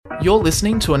You're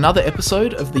listening to another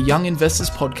episode of the Young Investors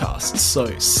Podcast,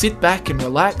 so sit back and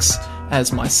relax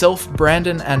as myself,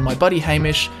 Brandon, and my buddy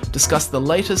Hamish discuss the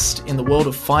latest in the world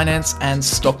of finance and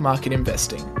stock market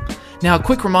investing. Now, a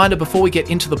quick reminder before we get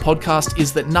into the podcast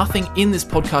is that nothing in this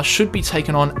podcast should be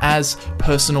taken on as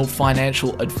personal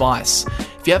financial advice.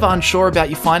 If you're ever unsure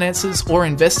about your finances or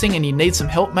investing and you need some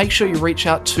help, make sure you reach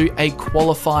out to a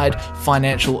qualified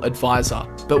financial advisor.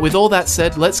 But with all that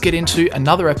said, let's get into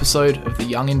another episode of the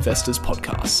Young Investors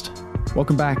Podcast.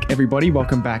 Welcome back, everybody.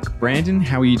 Welcome back, Brandon.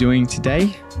 How are you doing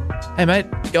today? Hey, mate.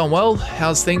 Going well.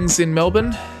 How's things in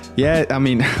Melbourne? Yeah, I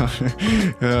mean, good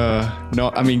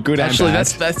actually, and bad.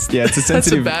 That's it's a sensitive,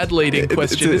 that's a bad leading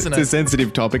question, isn't it? It's a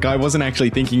sensitive topic. I wasn't actually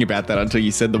thinking about that until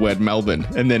you said the word Melbourne,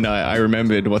 and then I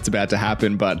remembered what's about to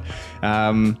happen. But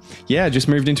just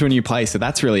moved into a new place, so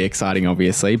that's really exciting,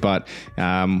 obviously. But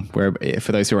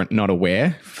for those who are not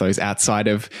aware, for those outside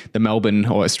of the Melbourne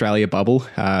or Australia bubble,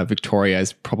 Victoria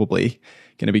is probably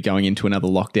going to be going into another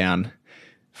lockdown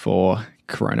for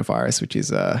coronavirus, which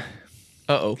is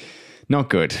not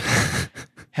good.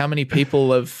 How many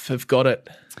people have got it?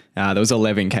 There was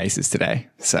 11 cases today.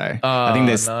 So I think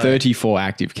there's 34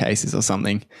 active cases or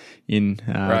something in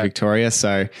Victoria.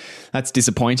 So that's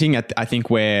disappointing. I think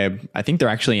they're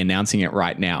actually announcing it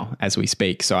right now as we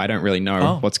speak. So I don't really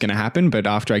know what's going to happen. But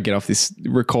after I get off this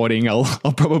recording, I'll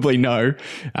probably know.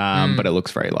 But it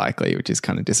looks very likely, which is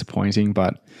kind of disappointing.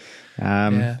 But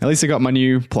at least I got my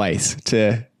new place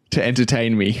to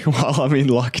entertain me while I'm in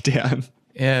lockdown.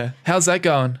 Yeah. How's that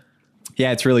going?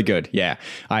 Yeah, it's really good. Yeah.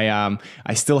 I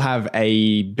still have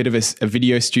a bit of a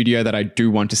video studio that I do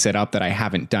want to set up that I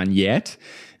haven't done yet.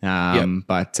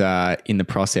 But in the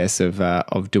process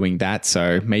of doing that.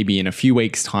 So maybe in a few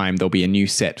weeks' time, there'll be a new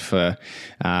set for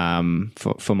my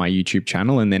YouTube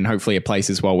channel, and then hopefully a place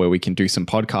as well where we can do some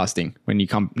podcasting when you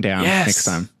come down next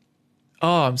time.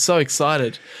 Oh, I'm so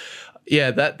excited.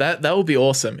 Yeah, that will be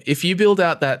awesome. If you build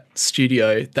out that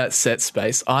studio, that set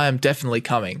space, I am definitely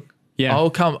coming. Yeah,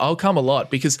 I'll come a lot,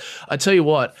 because I tell you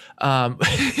what,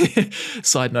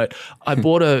 side note, I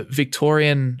bought a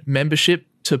Victorian membership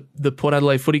to the Port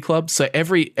Adelaide Footy Club. So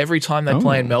every time they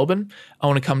play in Melbourne, I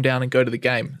want to come down and go to the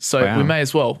game. So we may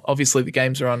as well. Obviously the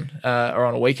games are on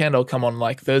a weekend. I'll come on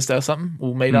like Thursday or something.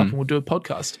 We'll meet up and we'll do a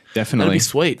podcast. Definitely. That'd be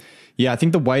sweet. Yeah, I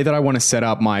think the way that I want to set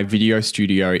up my video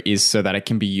studio is so that it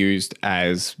can be used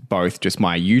as both just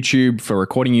my YouTube for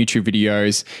recording YouTube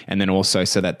videos, and then also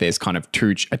so that there's kind of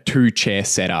a two-chair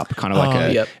setup, kind of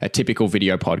like a typical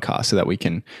video podcast, so that we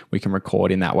can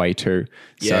record in that way too.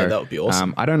 Yeah, that would be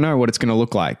awesome. I don't know what it's going to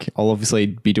look like. I'll obviously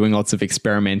be doing lots of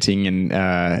experimenting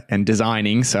and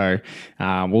designing, so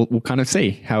we'll kind of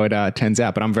see how it turns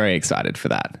out. But I'm very excited for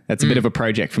that. That's a bit of a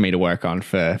project for me to work on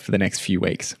for the next few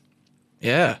weeks.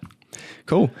 Yeah.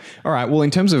 Cool. All right. Well,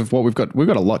 in terms of what we've got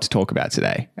a lot to talk about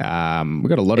today. We've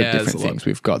got a lot of different things.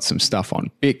 We've got some stuff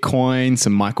on Bitcoin,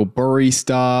 some Michael Burry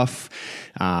stuff,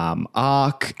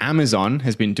 ARK. Amazon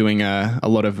has been doing a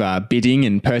lot of bidding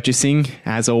and purchasing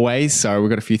as always. So we've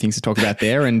got a few things to talk about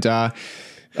there. And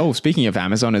speaking of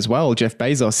Amazon as well, Jeff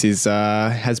Bezos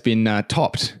has been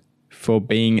topped for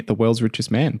being the world's richest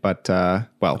man. But,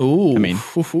 we'll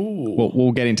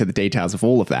get into the details of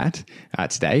all of that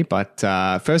today. But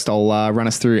first, I'll run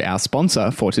us through our sponsor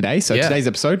for today. So today's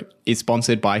episode is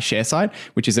sponsored by ShareSite,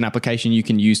 which is an application you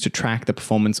can use to track the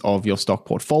performance of your stock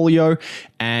portfolio.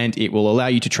 And it will allow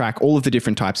you to track all of the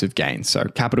different types of gains. So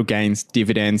capital gains,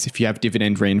 dividends. If you have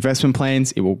dividend reinvestment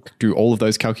plans, it will do all of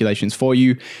those calculations for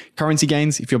you. Currency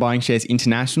gains, if you're buying shares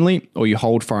internationally or you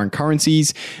hold foreign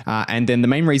currencies. And then the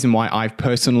main reason why I've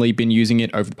personally been using it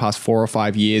over the past 4 or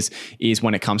 5 years is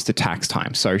when it comes to tax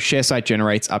time. So ShareSite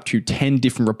generates up to 10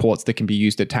 different reports that can be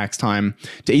used at tax time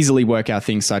to easily work out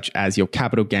things such as your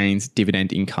capital gains,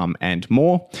 dividend income, and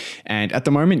more. And at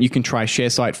the moment, you can try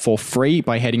ShareSite for free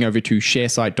by heading over to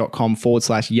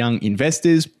sharesite.com/young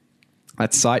investors.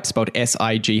 That's site spelled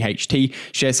SIGHT,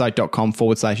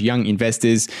 sharesite.com/young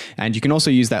investors. And you can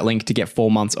also use that link to get 4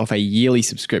 months off a yearly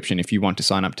subscription if you want to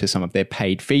sign up to some of their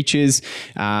paid features.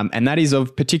 And that is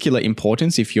of particular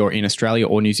importance if you're in Australia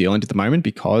or New Zealand at the moment,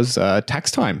 because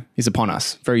tax time is upon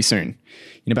us very soon.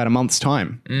 In about a month's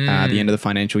time, the end of the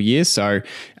financial year. So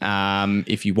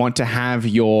if you want to have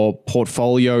your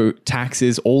portfolio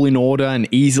taxes all in order and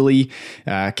easily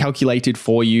calculated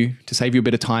for you to save you a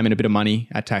bit of time and a bit of money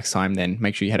at tax time, then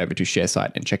make sure you head over to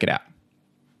ShareSite and check it out.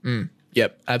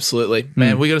 Yep, absolutely.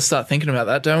 Man, we got to start thinking about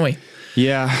that, don't we?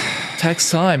 Yeah.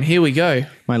 Tax time, here we go.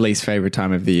 My least favorite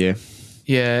time of the year.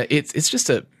 Yeah, it's just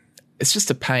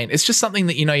a pain. It's just something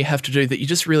that you know you have to do that you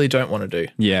just really don't want to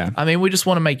do. Yeah. I mean, we just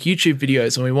want to make YouTube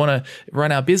videos and we want to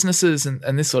run our businesses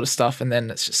and this sort of stuff. And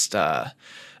then it's just,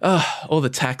 all the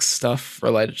tax stuff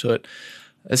related to it.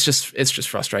 It's just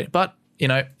frustrating. But,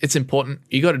 it's important.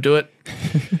 You got to do it.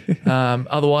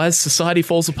 Otherwise, society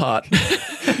falls apart.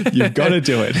 You've got to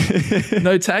do it.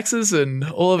 No taxes, and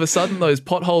all of a sudden those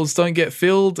potholes don't get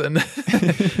filled, and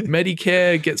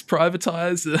Medicare gets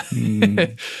privatized,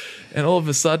 and all of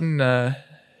a sudden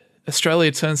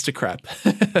Australia turns to crap.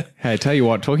 Hey, I tell you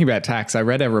what, talking about tax, I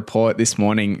read a report this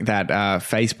morning that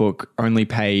Facebook only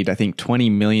paid, I think,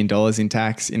 $20 million in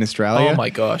tax in Australia. Oh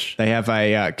my gosh. They have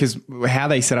because how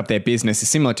they set up their business is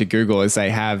similar to Google, is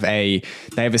they have a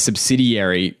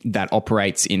subsidiary that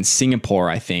operates in Singapore,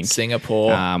 I think.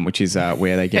 Which is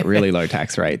where they get really low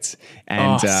tax rates.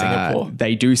 And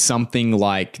they do something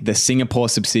like the Singapore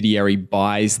subsidiary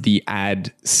buys the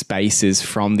ad spaces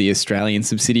from the Australian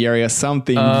subsidiary, or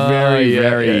something very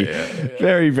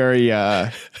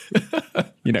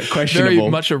questionable. Very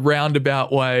much a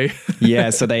roundabout way. Yeah,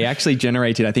 so they actually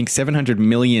generated, I think, $700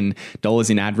 million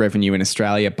in ad revenue in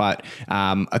Australia, but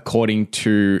according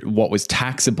to what was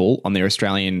taxable on their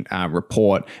Australian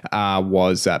report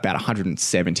was about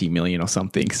 $170 million or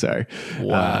something. So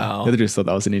wow. I just thought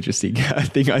that was an interesting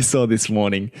thing I saw this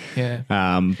morning. Yeah.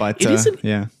 But it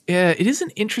is an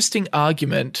interesting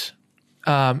argument.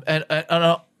 And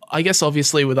I guess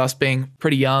obviously with us being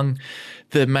pretty young,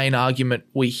 the main argument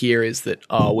we hear is that,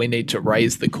 we need to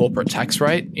raise the corporate tax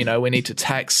rate. We need to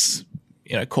tax,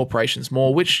 corporations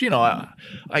more, which, I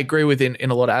agree with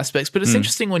in a lot of aspects. But it's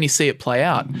interesting when you see it play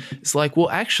out. It's like, well,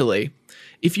 actually,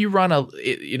 if you run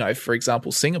for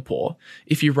example, Singapore,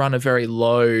 if you run a very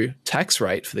low tax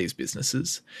rate for these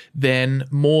businesses, then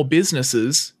more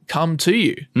businesses come to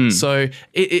you. So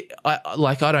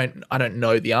I don't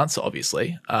know the answer,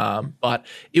 obviously, but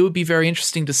it would be very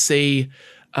interesting to see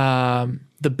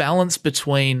the balance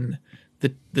between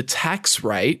the tax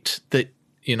rate that,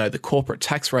 the corporate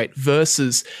tax rate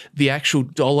versus the actual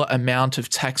dollar amount of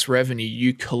tax revenue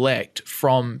you collect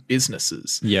from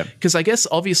businesses. Yeah. Because I guess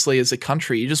obviously as a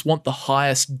country, you just want the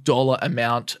highest dollar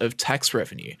amount of tax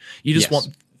revenue. You just want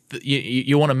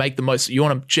you want to make the most. You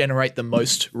want to generate the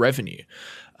most revenue.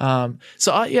 I'm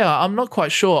not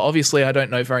quite sure. Obviously, I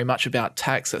don't know very much about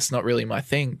tax. That's not really my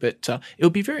thing. But it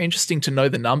would be very interesting to know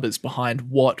the numbers behind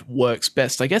what works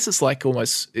best. I guess it's like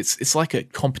it's like a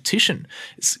competition.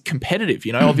 It's competitive.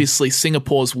 Obviously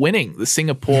Singapore's winning. The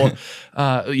Singapore's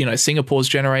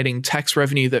generating tax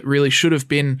revenue that really should have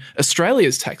been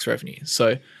Australia's tax revenue.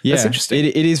 So that's interesting.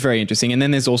 It is very interesting. And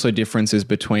then there's also differences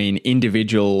between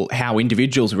how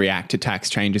individuals react to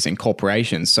tax changes in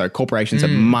corporations. So corporations are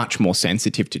much more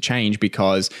sensitive to change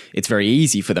because it's very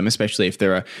easy for them, especially if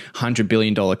they're a $100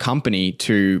 billion company,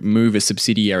 to move a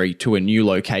subsidiary to a new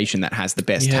location that has the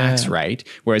best tax rate.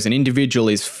 Whereas an individual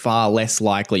is far less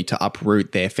likely to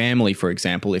uproot their family, for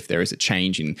example, if there is a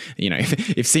change in,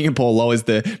 if Singapore lowers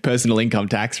the personal income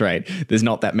tax rate, there's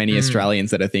not that many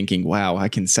Australians that are thinking, wow, I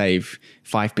can save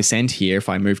 5% here if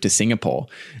I move to Singapore.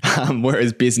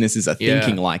 Whereas businesses are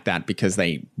thinking like that because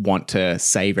they want to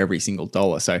save every single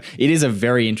dollar. So it is a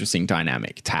very interesting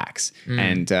dynamic, tax,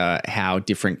 and how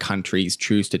different countries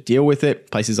choose to deal with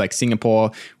it. Places like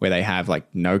Singapore, where they have like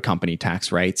no company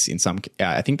tax rates. In some,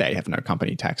 I think they have no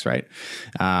company tax rate.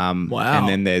 Wow. And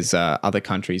then there's other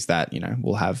countries that,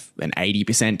 will have an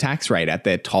 80% tax rate at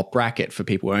their top bracket for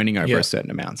people earning over a certain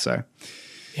amount. So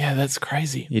yeah, that's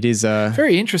crazy. It is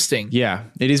very interesting. Yeah,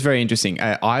 it is very interesting.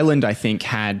 Ireland, I think,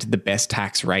 had the best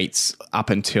tax rates up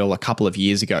until a couple of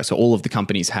years ago. So all of the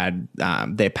companies had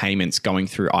their payments going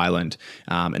through Ireland,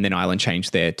 and then Ireland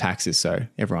changed their taxes, so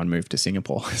everyone moved to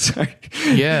Singapore.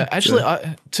 Yeah, actually,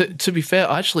 to be fair,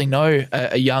 I actually know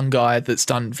a young guy that's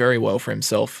done very well for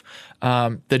himself,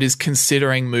 that is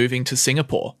considering moving to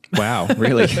Singapore. Wow,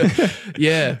 really?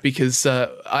 Yeah, because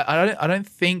I don't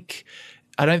think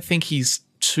he's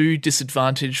too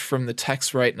disadvantaged from the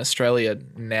tax rate in Australia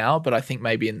now, but I think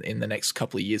maybe in the next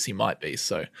couple of years he might be.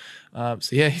 So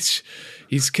yeah,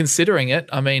 he's considering it.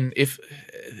 I mean, if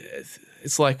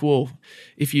it's like, well,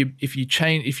 if you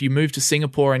move to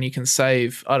Singapore and you can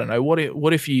save, I don't know, what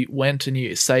if you went and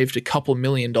you saved a couple $1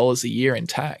 million a year in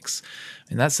tax?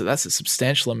 I mean, that's a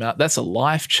substantial amount. That's a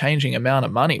life-changing amount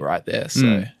of money right there.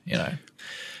 So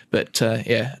But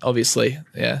obviously,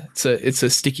 it's a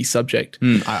sticky subject.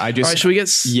 All right, should we get?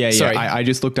 Sorry. I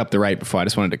just looked up the rate before. I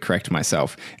just wanted to correct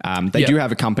myself. They do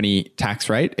have a company tax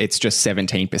rate. It's just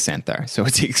 17% though, so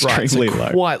it's extremely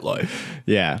low. Quite low.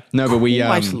 Yeah. No, but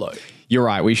quite low. You're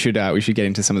right. We should get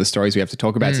into some of the stories we have to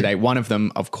talk about today. One of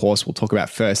them, of course, we'll talk about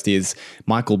first is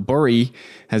Michael Burry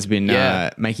has been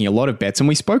making a lot of bets, and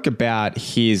we spoke about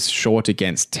his short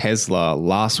against Tesla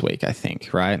last week, I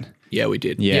think, right? Yeah, we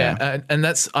did. Yeah. And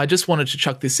that's, I just wanted to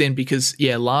chuck this in because,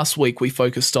 last week we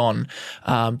focused on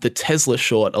the Tesla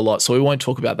short a lot, so we won't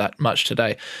talk about that much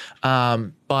today.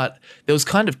 But there was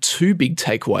kind of two big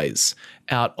takeaways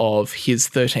out of his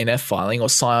 13F filing, or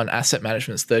Scion Asset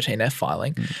Management's 13F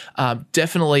filing.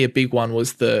 Definitely a big one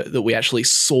was that we actually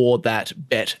saw that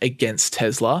bet against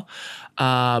Tesla.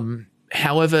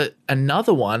 However,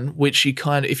 another one, which you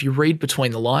kind of, if you read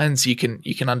between the lines, you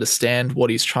can understand what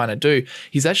he's trying to do.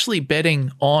 He's actually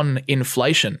betting on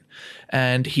inflation,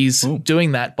 and he's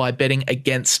doing that by betting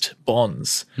against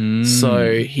bonds.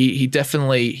 So he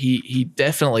definitely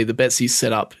the bets he's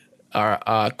set up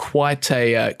are quite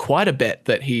a bet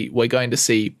that we're going to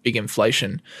see big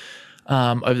inflation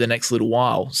over the next little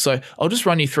while. So I'll just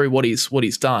run you through what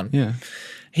he's done. Yeah,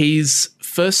 he's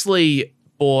firstly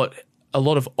bought a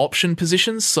lot of option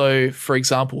positions. So, for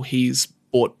example, he's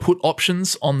bought put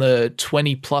options on the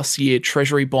 20-plus year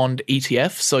Treasury bond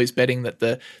ETF. So he's betting that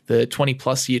the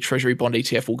 20-plus year Treasury bond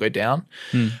ETF will go down.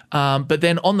 But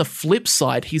then on the flip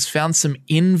side, he's found some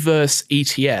inverse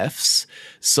ETFs.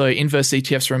 So inverse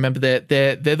ETFs, remember,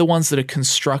 they're the ones that are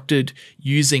constructed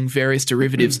using various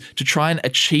derivatives to try and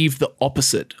achieve the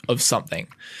opposite of something.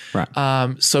 Right.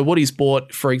 So what he's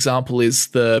bought, for example, is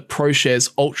the ProShares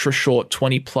Ultra Short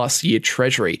 20-plus year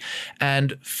Treasury.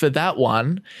 And for that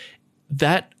one,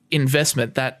 that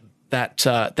investment, that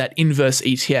inverse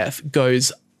ETF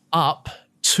goes up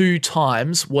 2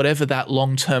 times whatever that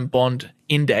long-term bond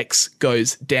index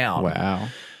goes down. Wow.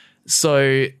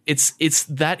 So it's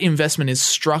that investment is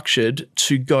structured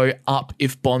to go up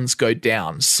if bonds go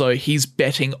down. So he's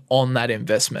betting on that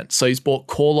investment. So he's bought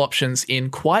call options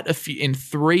in in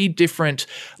 3 different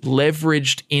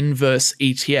leveraged inverse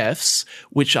ETFs,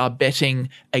 which are betting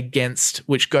against,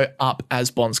 which go up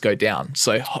as bonds go down.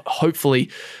 So hopefully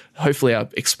I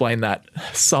explained that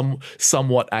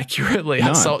somewhat accurately,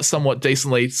 somewhat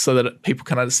decently, so that people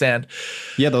can understand.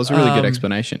 Yeah, that was a really good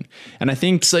explanation. And I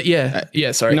think so.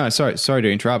 Sorry. No, sorry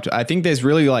to interrupt. I think there's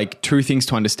really like 2 things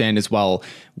to understand as well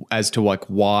as to like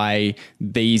why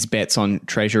these bets on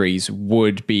treasuries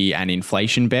would be an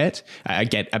inflation bet. A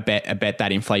bet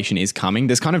that inflation is coming.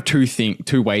 There's kind of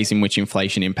 2 ways in which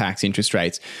inflation impacts interest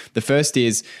rates. The first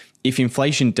is, if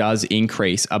inflation does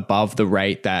increase above the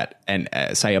rate that,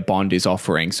 say, a bond is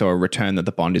offering, so a return that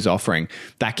the bond is offering,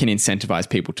 that can incentivize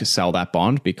people to sell that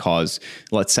bond, because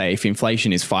let's say if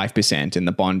inflation is 5% and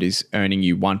the bond is earning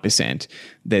you 1%,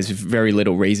 there's very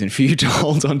little reason for you to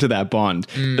hold onto that bond.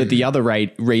 But the other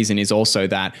reason is also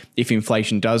that if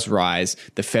inflation does rise,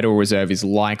 the Federal Reserve is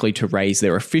likely to raise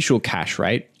their official cash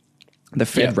rate, the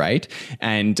Fed rate.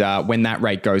 And when that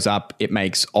rate goes up, it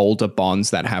makes older bonds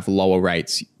that have lower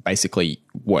rates basically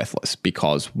worthless,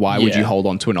 because why would you hold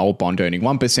on to an old bond earning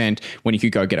 1% when you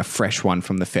could go get a fresh one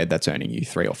from the Fed that's earning you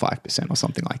 3 or 5% or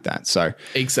something like that? So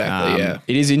exactly,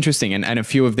 it is interesting. And a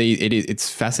few of these, it's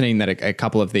fascinating that a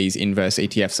couple of these inverse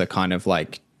ETFs are kind of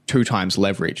like 2 times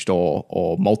leveraged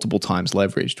or multiple times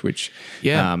leveraged, which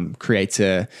creates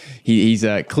he's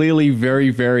clearly very,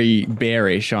 very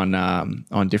bearish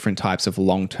on different types of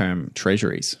long-term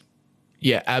treasuries.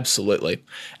 Yeah, absolutely.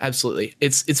 Absolutely.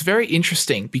 It's very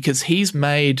interesting because he's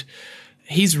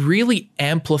really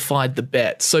amplified the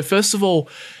bet. So first of all,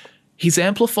 he's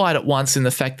amplified it once in the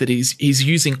fact that he's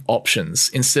using options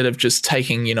instead of just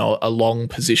taking, a long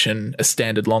position, a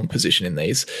standard long position in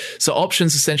these. So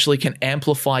options essentially can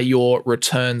amplify your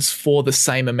returns for the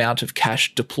same amount of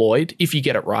cash deployed if you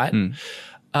get it right.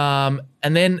 And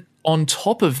then on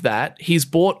top of that, he's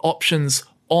bought options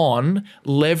on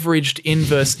leveraged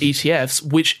inverse ETFs,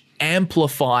 which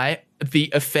amplify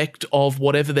the effect of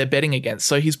whatever they're betting against.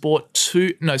 So he's bought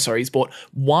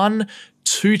one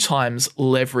 2 times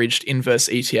leveraged inverse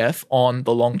ETF on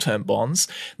the long-term bonds.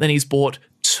 Then he's bought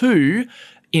 2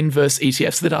 inverse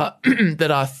ETFs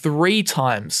that are 3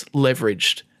 times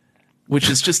leveraged, which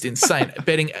is just insane.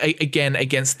 Betting again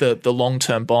against the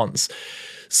long-term bonds.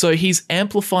 So he's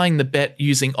amplifying the bet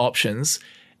using options,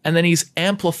 and then he's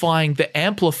amplifying the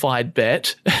amplified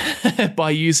bet by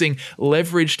using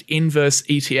leveraged inverse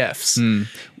ETFs,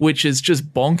 which is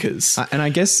just bonkers. And I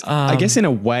guess in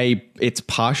a way, it's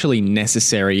partially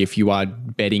necessary if you are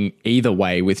betting either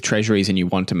way with treasuries and you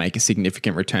want to make a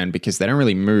significant return, because they don't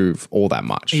really move all that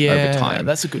much over time.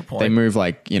 That's a good point. They move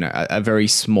like, a very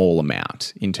small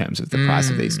amount in terms of the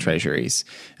price of these treasuries.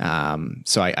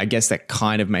 So I guess that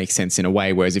kind of makes sense in a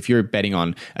way. Whereas if you're betting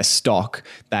on a stock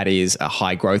that is a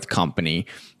high growth company,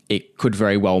 it could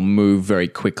very well move very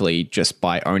quickly just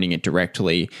by owning it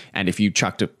directly. And if you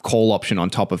chucked a call option on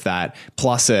top of that,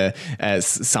 plus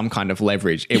some kind of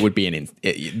leverage, it would be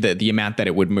the amount that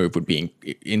it would move would be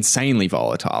insanely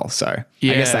volatile. So I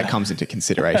guess that comes into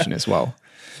consideration as well.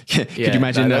 Could you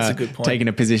imagine taking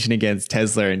a position against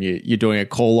Tesla and you're doing a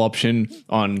call option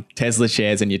on Tesla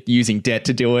shares and you're using debt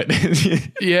to do it?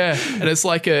 Yeah, and it's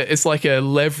like a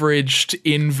leveraged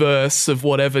inverse of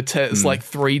whatever. It's like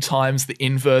 3 times the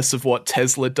inverse of what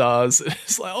Tesla does.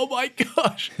 It's like, oh my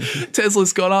gosh,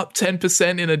 Tesla's gone up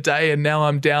 10% in a day and now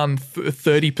I'm down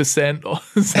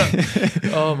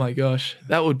 30%. Oh my gosh,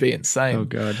 that would be insane. Oh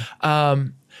God.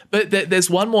 But there's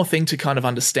one more thing to kind of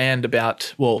understand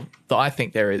about,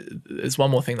 there's one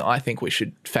more thing that I think we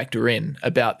should factor in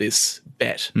about this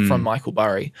bet from Michael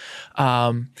Burry.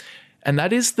 And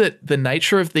that is that the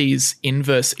nature of these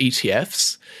inverse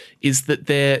ETFs is that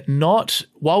they're not,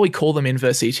 while we call them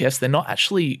inverse ETFs, they're not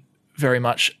actually very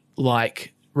much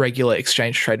like regular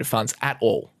exchange traded funds at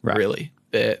all, really.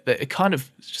 They're kind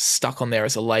of stuck on there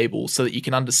as a label so that you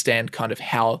can understand kind of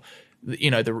how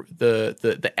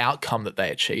the outcome that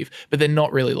they achieve, but they're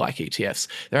not really like ETFs.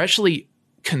 They're actually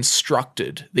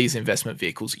constructed, these investment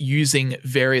vehicles, using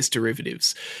various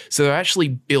derivatives. So they're actually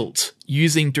built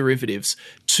using derivatives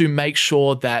to make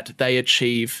sure that they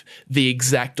achieve the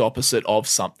exact opposite of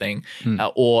something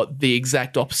or the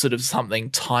exact opposite of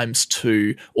something times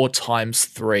 2 or times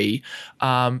 3.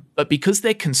 But because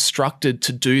they're constructed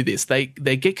to do this, they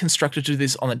get constructed to do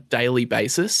this on a daily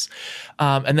basis.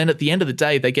 And then at the end of the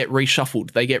day, they get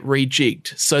reshuffled, they get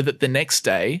rejigged so that the next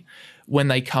day, when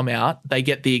they come out, they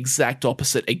get the exact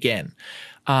opposite again.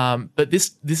 But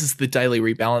this is the daily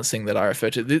rebalancing that I refer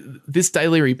to. This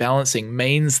daily rebalancing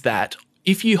means that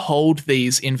if you hold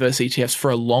these inverse ETFs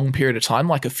for a long period of time,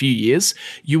 like a few years,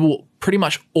 you will pretty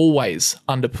much always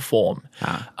underperform.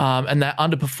 And that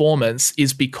underperformance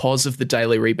is because of the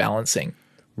daily rebalancing.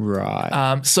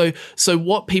 Right. So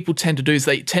what people tend to do is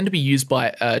they tend to be used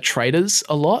by traders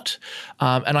a lot.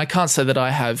 And I can't say that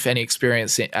I have any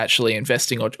experience in actually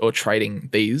investing or trading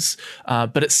these,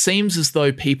 but it seems as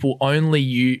though people only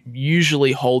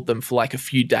usually hold them for like a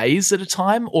few days at a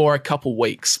time or a couple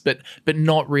weeks, but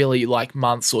not really like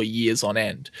months or years on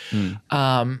end.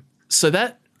 So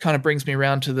that kind of brings me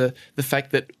around to the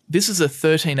fact that this is a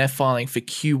 13F filing for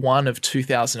Q1 of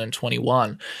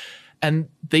 2021. And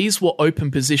these were open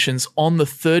positions on the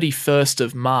 31st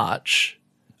of March,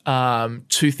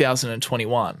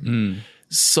 2021.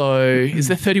 So is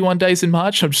there 31 days in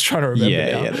March? I'm just trying to remember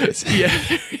now. Yeah, there is. Yeah,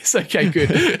 it's okay,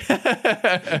 good.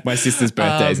 My sister's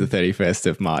birthday is the 31st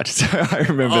of March, so I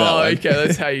remember that one. Okay,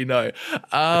 that's how you know.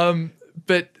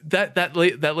 But that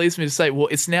leads me to say, well,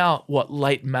 it's now,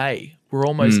 late May. We're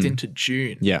almost into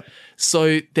June. Yeah.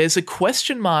 So there's a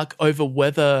question mark over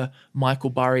whether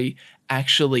Michael Burry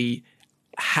actually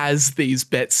has these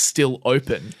bets still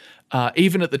open.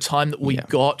 Even at the time that we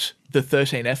got the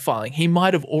 13F filing, he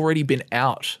might have already been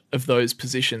out of those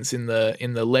positions in the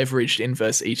leveraged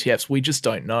inverse ETFs. We just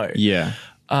don't know. Yeah.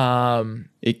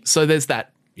 So there's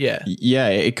that. Yeah. Yeah,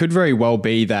 it could very well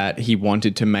be that he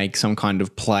wanted to make some kind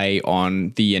of play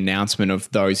on the announcement of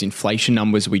those inflation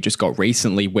numbers we just got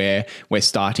recently, where we're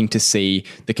starting to see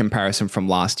the comparison from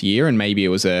last year. And maybe it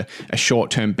was a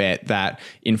short-term bet that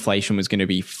inflation was going to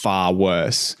be far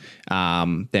worse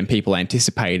than people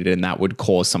anticipated, and that would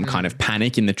cause some kind of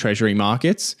panic in the treasury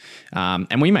markets.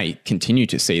 And we may continue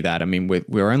to see that. I mean,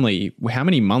 we're only, how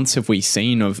many months have we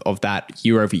seen of that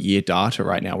year-over-year data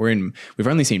right now? We've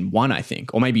only seen one, I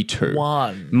think, or maybe 2.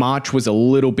 One. March was a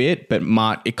little bit, but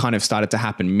it kind of started to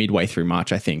happen midway through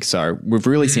March, I think. So we've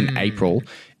really seen April,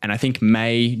 and I think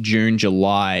May, June,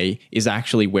 July is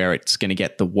actually where it's going to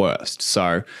get the worst.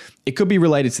 So it could be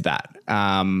related to that,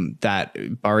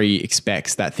 that Burry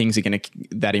expects that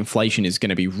that inflation is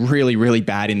going to be really, really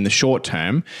bad in the short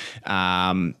term,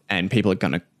 and people are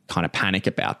going to kind of panic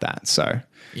about that. So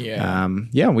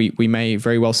we may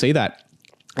very well see that.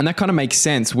 And that kind of makes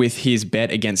sense with his bet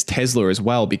against Tesla as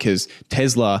well, because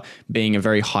Tesla, being a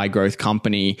very high growth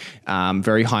company,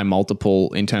 very high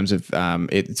multiple in terms of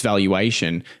its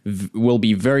valuation, will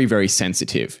be very, very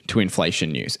sensitive to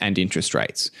inflation news and interest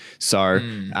rates. So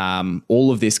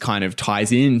all of this kind of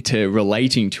ties into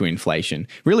relating to inflation.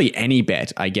 Really any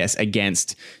bet, I guess,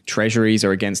 against treasuries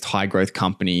or against high growth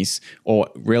companies, or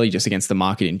really just against the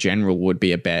market in general, would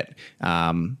be a bet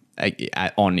on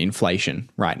inflation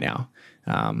right now.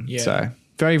 So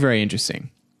very, very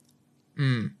interesting.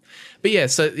 But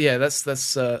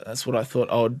that's what I thought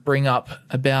I would bring up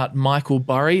about Michael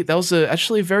Burry. That was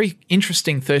actually a very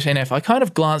interesting 13F. I kind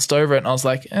of glanced over it and I was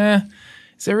like,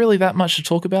 is there really that much to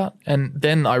talk about? And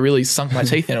then I really sunk my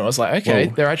teeth in it. I was like,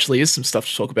 okay, there actually is some stuff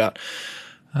to talk about.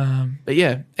 But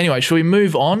yeah, anyway, shall we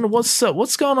move on?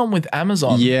 What's going on with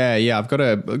Amazon? Yeah. I've got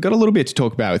a little bit to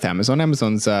talk about with Amazon.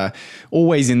 Amazon's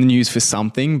always in the news for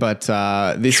something, but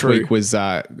this week was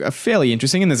fairly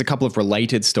interesting. And there's a couple of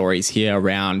related stories here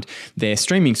around their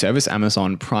streaming service,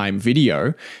 Amazon Prime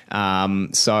Video.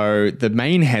 So the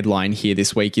main headline here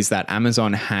this week is that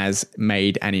Amazon has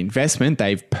made an investment.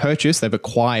 They've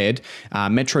acquired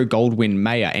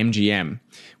Metro-Goldwyn-Mayer, MGM,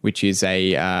 which is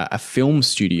a film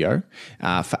studio,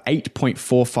 for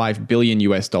 $8.45 billion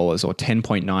US dollars, or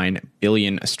 10.9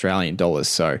 billion Australian dollars.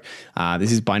 So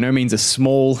this is by no means a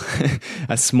small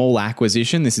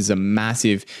acquisition. This is a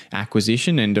massive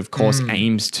acquisition, and of course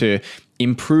aims to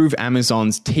improve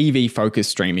Amazon's TV-focused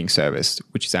streaming service,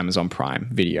 which is Amazon Prime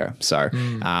Video. So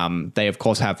they, of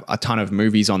course, have a ton of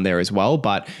movies on there as well.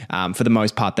 But for the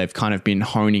most part, they've kind of been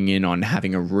honing in on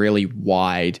having a really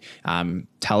wide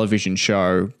television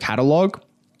show catalog.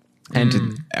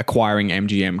 And acquiring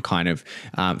MGM kind of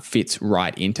fits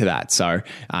right into that. So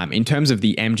in terms of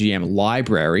the MGM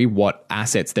library, what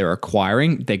assets they're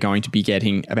acquiring, they're going to be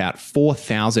getting about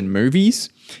 4,000 movies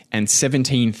and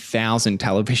 17,000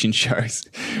 television shows,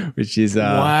 which is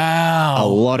a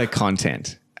lot of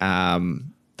content.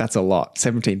 That's a lot.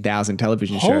 17,000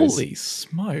 television shows. Holy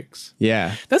smokes.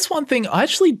 Yeah. That's one thing I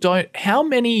actually don't... How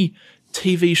many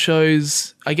TV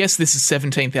shows... I guess this is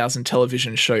 17,000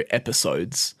 television show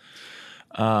episodes.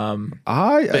 Maybe.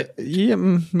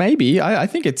 I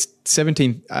think it's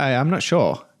 17. I'm not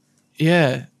sure.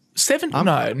 Yeah.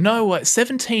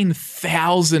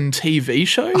 17,000 TV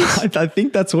shows? I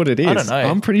think that's what it is. I don't know.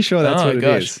 I'm pretty sure that's what it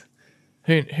is.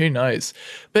 Who knows?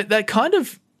 But that kind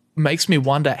of makes me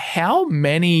wonder how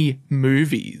many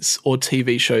movies or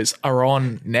TV shows are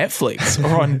on Netflix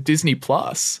or on Disney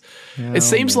Plus. It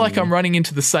seems like I'm running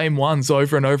into the same ones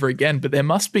over and over again, but there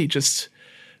must be just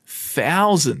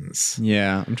thousands.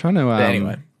 Yeah, I'm trying to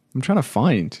anyway. I'm trying to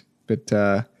find, but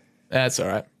that's all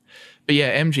right. But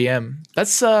yeah, MGM.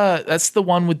 That's the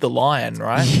one with the lion,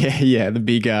 right? Yeah, the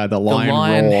big the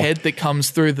lion roar. Head that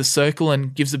comes through the circle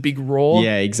and gives a big roar.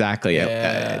 Yeah, exactly.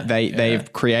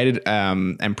 They've created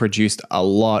and produced a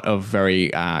lot of very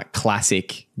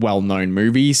classic, well-known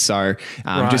movies. So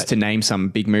just to name some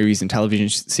big movies and television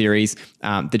series,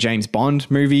 the James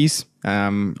Bond movies,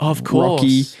 of course,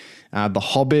 Rocky, the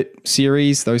Hobbit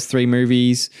series, those 3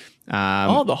 movies.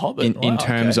 The Hobbit. In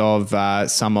terms of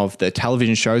some of the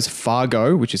television shows,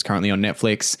 Fargo, which is currently on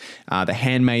Netflix, The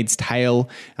Handmaid's Tale.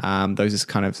 Those are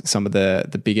kind of some of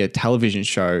the bigger television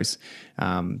shows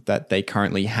that they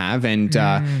currently have. And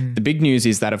the big news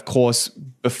is that, of course,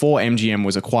 before MGM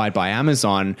was acquired by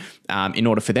Amazon, in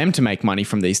order for them to make money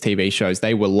from these TV shows,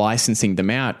 they were licensing them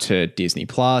out to Disney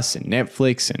Plus and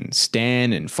Netflix and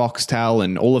Stan and Foxtel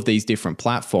and all of these different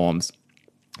platforms.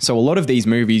 So a lot of these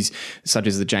movies, such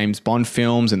as the James Bond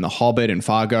films and The Hobbit and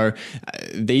Fargo,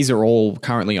 these are all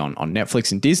currently on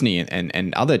Netflix and Disney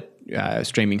and other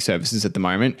streaming services at the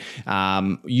moment,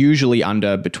 usually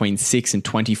under between 6 and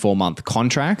 24-month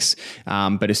contracts.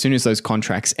 But as soon as those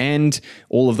contracts end,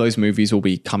 all of those movies will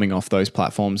be coming off those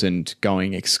platforms and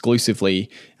going exclusively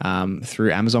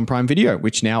through Amazon Prime Video,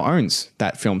 which now owns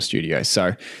that film studio.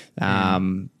 So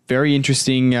very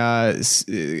interesting.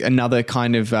 Another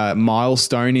kind of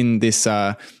milestone in this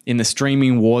in the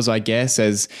streaming wars, I guess,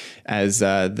 as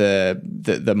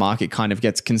the market kind of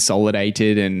gets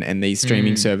consolidated and these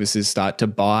streaming services start to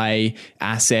buy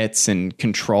assets and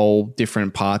control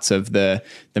different parts of the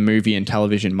movie and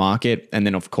television market, and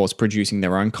then of course producing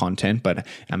their own content. But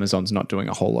Amazon's not doing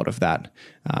a whole lot of that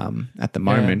at the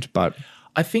moment. But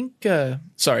I think, I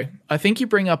think you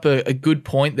bring up a good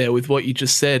point there with what you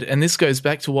just said. And this goes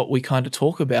back to what we kind of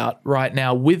talk about right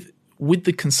now with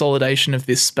the consolidation of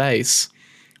this space.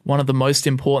 One of the most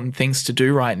important things to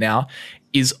do right now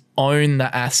is own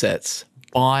the assets,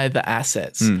 buy the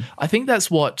assets. I think that's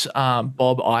what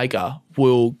Bob Iger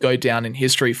will go down in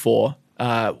history for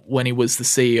when he was the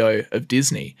CEO of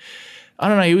Disney. I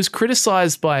don't know, he was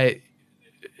criticized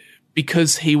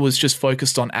because he was just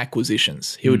focused on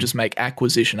acquisitions. He would just make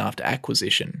acquisition after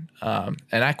acquisition. And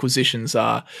acquisitions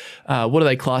are, what are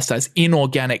they classed as?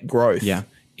 Inorganic growth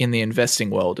in the investing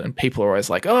world. And people are always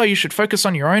like, oh, you should focus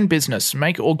on your own business,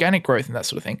 make organic growth and that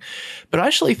sort of thing. But I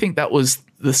actually think that was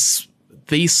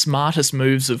the smartest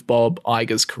moves of Bob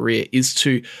Iger's career is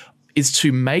to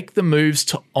make the moves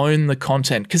to own the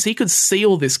content, because he could see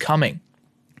all this coming.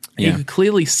 You could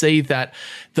clearly see that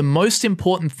the most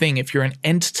important thing if you're an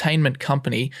entertainment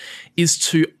company is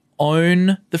to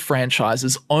own the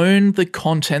franchises, own the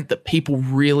content that people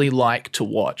really like to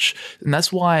watch. And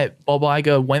that's why Bob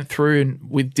Iger went through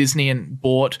with Disney and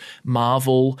bought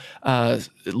Marvel,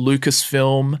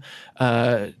 Lucasfilm,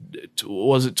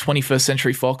 was it 21st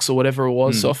Century Fox or whatever it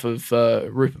was off of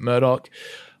Rupert Murdoch.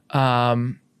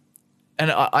 And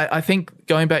I think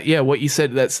going back, what you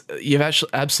said, you've actually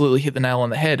absolutely hit the nail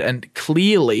on the head. And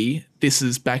clearly this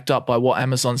is backed up by what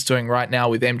Amazon's doing right now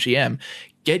with MGM.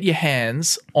 Get your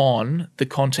hands on the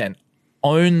content.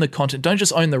 Own the content. Don't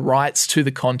just own the rights to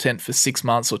the content for 6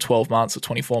 months or 12 months or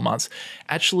 24 months.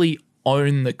 Actually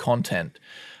own the content.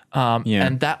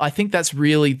 And that, I think that's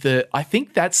really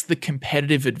that's the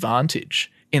competitive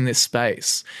advantage in this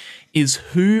space, is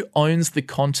who owns the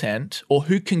content or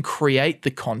who can create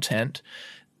the content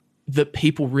that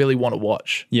people really want to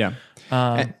watch. Yeah.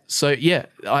 I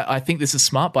think this is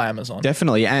smart by Amazon.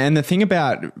 Definitely. And the thing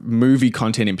about movie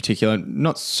content in particular,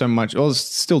 not so much, well,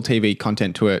 still TV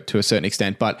content to a certain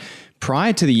extent, but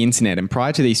prior to the internet and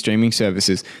prior to these streaming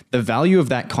services, the value of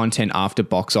that content after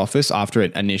box office, after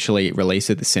it initially released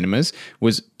at the cinemas,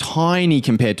 was tiny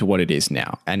compared to what it is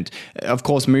now. And of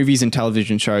course, movies and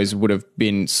television shows would have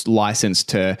been licensed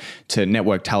to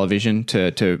network television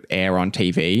to air on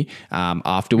TV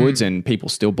afterwards, and people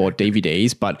still bought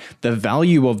DVDs. But the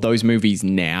value of those movies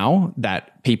now,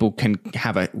 that people can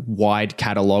have a wide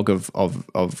catalog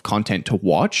of content to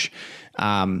watch,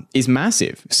 is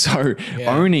massive. So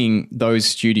owning those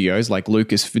studios like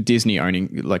Disney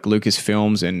owning like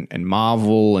Lucasfilms and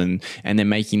Marvel and then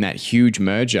making that huge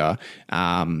merger,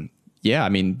 I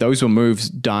mean, those were moves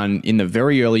done in the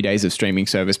very early days of streaming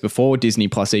service before Disney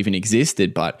Plus even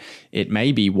existed, but it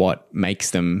may be what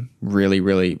makes them really,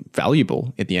 really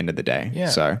valuable at the end of the day. Yeah.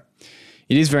 So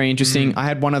it is very interesting. I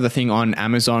had one other thing on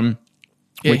Amazon,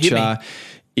 which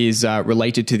is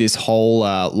related to this whole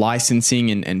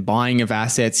licensing and buying of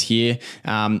assets here.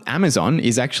 Amazon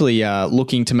is actually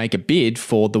looking to make a bid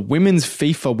for the Women's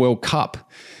FIFA World Cup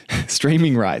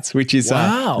streaming rights, which is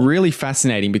really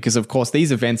fascinating because, of course,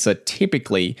 these events are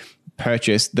typically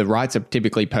the rights are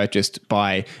typically purchased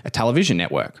by a television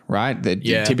network, right?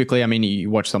 Typically, I mean, you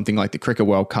watch something like the Cricket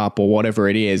World Cup or whatever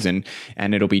it is, and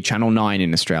it'll be Channel 9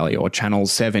 in Australia or Channel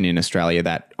 7 in Australia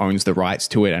that owns the rights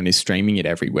to it and is streaming it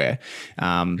everywhere.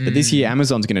 But this year,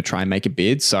 Amazon's going to try and make a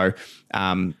bid. So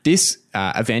this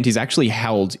event is actually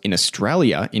held in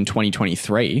Australia in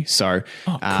 2023. So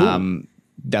cool.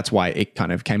 That's why it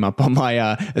kind of came up on my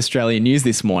Australian news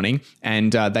this morning.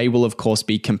 And they will, of course,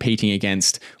 be competing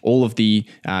against all of the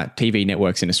TV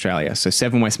networks in Australia. So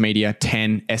 7 West Media,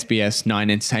 10, SBS, 9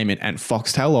 Entertainment, and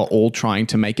Foxtel are all trying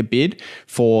to make a bid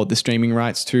for the streaming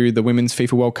rights to the Women's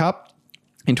FIFA World Cup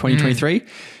in 2023.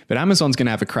 But Amazon's going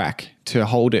to have a crack to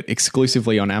hold it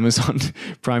exclusively on Amazon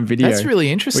Prime Video. That's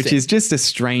really interesting. Which is just a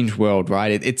strange world,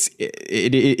 right?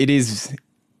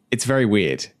 It's very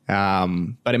weird,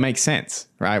 but it makes sense,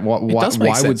 right? Why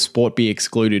would sport be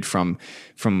excluded from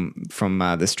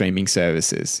the streaming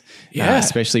services? Yeah,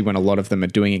 especially when a lot of them are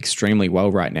doing extremely well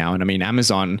right now. And I mean,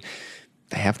 Amazon,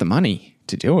 they have the money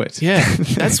to do it. Yeah,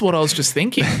 that's what I was just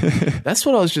thinking.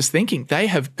 They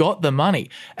have got the money,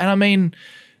 and I mean,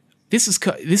 this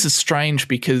is strange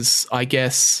because I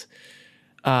guess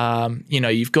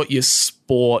you've got your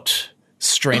sport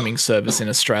streaming service in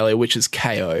Australia, which is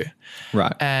KO.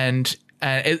 Right. And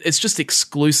it's just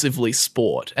exclusively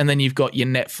sport. And then you've got your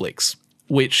Netflix,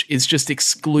 which is just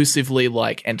exclusively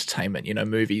like entertainment,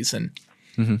 movies and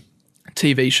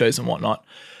TV shows and whatnot.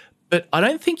 But I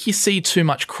don't think you see too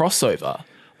much crossover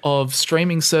of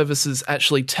streaming services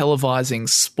actually televising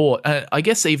sport. I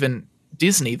guess even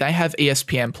Disney, they have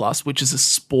ESPN Plus, which is a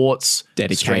sports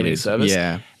streaming service.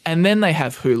 Yeah. And then they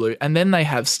have Hulu, and then they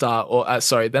have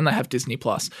then they have Disney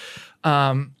Plus.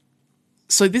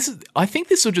 So I think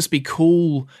this will just be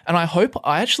cool, and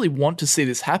I actually want to see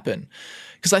this happen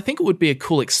because I think it would be a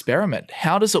cool experiment.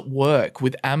 How does it work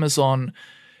with Amazon?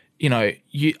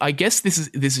 I guess this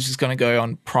is just going to go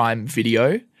on Prime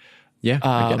Video. Yeah,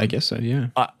 I guess so. Yeah,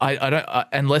 I don't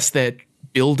unless they're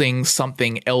building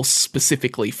something else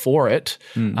specifically for it.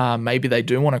 Maybe they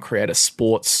do want to create a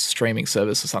sports streaming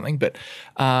service or something, but.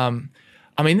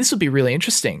 I mean, this would be really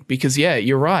interesting because,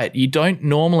 you're right. You don't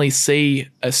normally see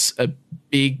a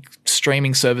big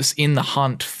streaming service in the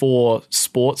hunt for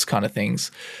sports kind of things.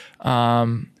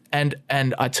 And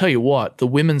I tell you what, the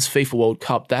Women's FIFA World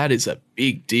Cup, that is a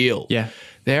big deal. Yeah.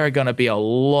 There are going to be a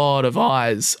lot of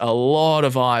eyes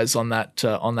on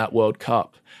that World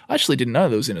Cup. I actually didn't know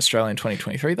that was in Australia in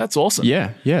 2023. That's awesome.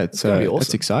 Yeah, it's awesome.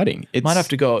 That's exciting. Might have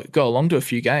to go along to a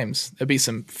few games. There'd be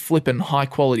some flipping high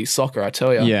quality soccer, I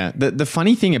tell you. Yeah, the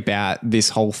funny thing about this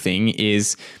whole thing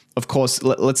is of course,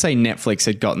 let's say Netflix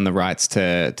had gotten the rights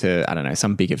to I don't know,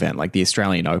 some big event like the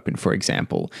Australian Open, for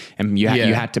example, and you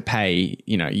had to pay,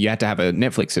 you had to have a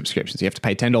Netflix subscription. So you have to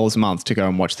pay $10 a month to go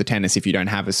and watch the tennis if you don't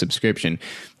have a subscription.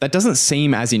 That doesn't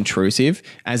seem as intrusive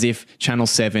as if Channel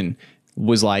 7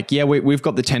 was like, yeah, we've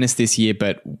got the tennis this year,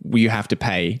 but you have to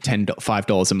pay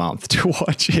 $5 a month to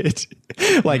watch it.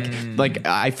 Like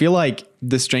I feel like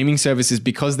the streaming services,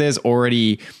 because there's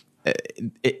already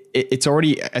it's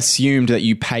already assumed that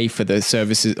you pay for the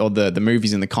services or the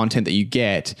movies and the content that you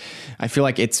get. I feel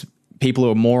like it's people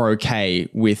who are more okay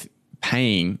with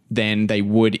paying than they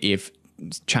would if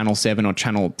Channel 7 or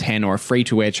Channel 10 or a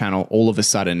free-to-air channel all of a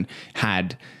sudden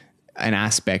had an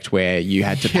aspect where you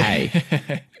had to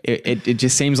pay. It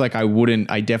just seems like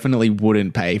I definitely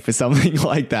wouldn't pay for something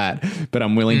like that, but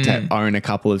I'm willing to own a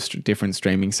couple of different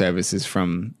streaming services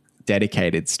from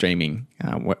dedicated streaming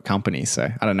companies.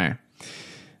 So I don't know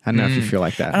if you feel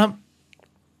like that. And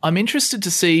I'm interested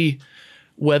to see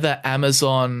whether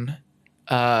Amazon,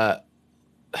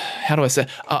 how do I say?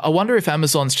 I wonder if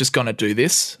Amazon's just going to do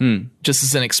this just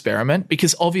as an experiment,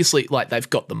 because obviously, like, they've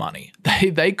got the money.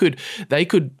 They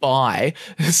could buy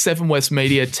 7 West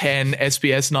Media, 10,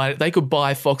 SBS 9. They could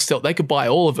buy Foxtel. They could buy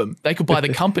all of them. They could buy the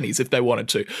companies if they wanted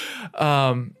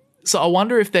to. So I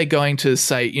wonder if they're going to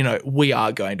say, we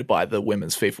are going to buy the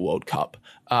Women's FIFA World Cup.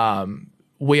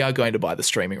 We are going to buy the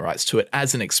streaming rights to it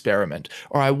as an experiment.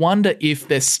 Or I wonder if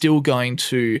they're still going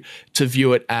to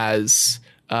view it as,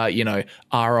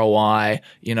 ROI,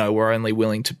 we're only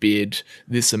willing to bid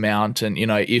this amount. And,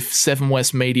 if 7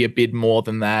 West Media bid more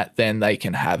than that, then they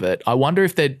can have it. I wonder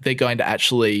if they're going to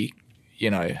actually,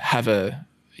 have a,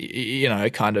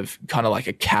 kind of like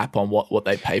a cap on what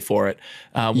they pay for it,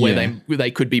 where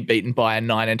they could be beaten by a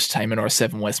 9 Entertainment or a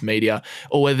 7 West Media,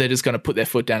 or whether they're just going to put their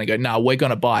foot down and go, no, we're going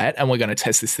to buy it and we're going to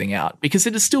test this thing out, because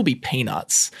it'd still be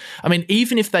peanuts. I mean,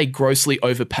 even if they grossly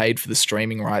overpaid for the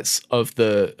streaming rights of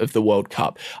the World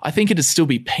Cup, I think it'd still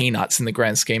be peanuts in the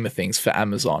grand scheme of things for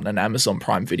Amazon and Amazon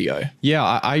Prime Video. Yeah,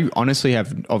 I honestly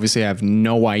have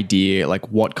no idea like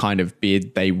what kind of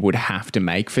bid they would have to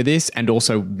make for this, and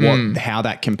also how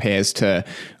that compares to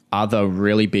other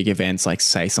really big events, like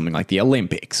say something like the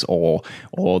Olympics or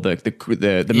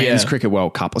the Men's Cricket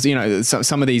World Cup, or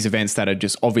some of these events that are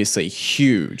just obviously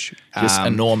huge, just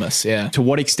enormous. Yeah. To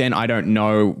what extent, I don't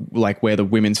know, like where the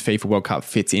Women's FIFA World Cup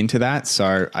fits into that.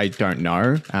 So I don't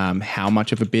know how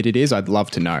much of a bid it is. I'd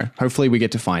love to know. Hopefully we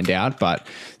get to find out, but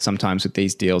sometimes with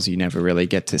these deals, you never really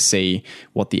get to see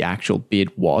what the actual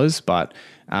bid was. But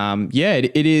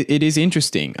it is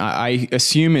interesting. I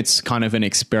assume it's kind of an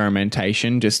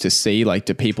experimentation just to see, like,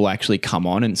 do people actually come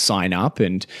on and sign up?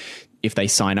 And if they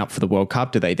sign up for the World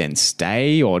Cup, do they then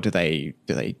stay, or do they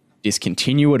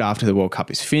discontinue it after the World Cup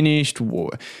is finished?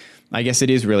 I guess it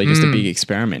is really just a big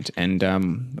experiment. And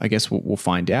I guess we'll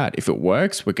find out. If it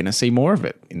works, we're going to see more of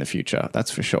it in the future.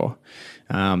 That's for sure.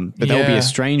 But that will be a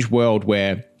strange world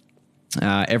where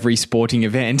every sporting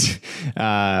event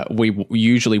we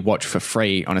usually watch for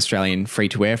free on Australian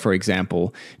free-to-air, for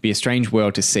example. It'd be a strange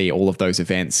world to see all of those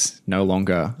events no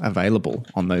longer available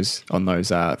on those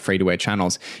free-to-air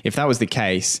channels. If that was the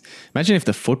case, imagine if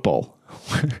the football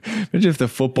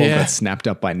got snapped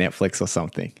up by Netflix or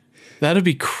something. That'd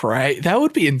be crazy. That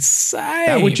would be insane.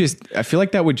 I feel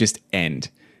like that would just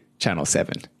end Channel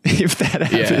 7 if that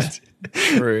happened.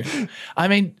 True. I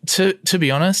mean, to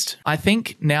be honest, I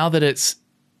think now that it's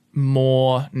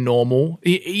more normal,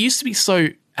 it used to be so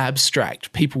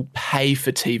abstract. People pay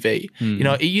for TV.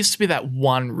 It used to be that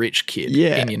one rich kid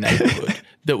in your neighborhood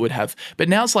that would have, but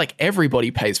now it's like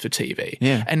everybody pays for TV.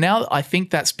 Yeah. And now I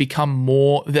think that's becoming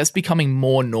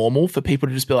more normal for people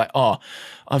to just be like, oh,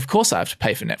 of course I have to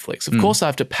pay for Netflix. Of course I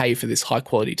have to pay for this high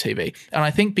quality TV. And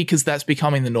I think because that's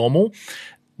becoming the normal,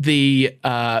 the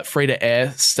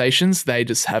free-to-air stations, I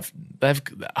just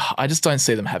don't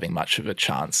see them having much of a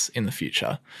chance in the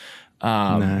future,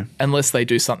 unless they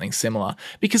do something similar.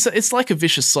 Because it's like a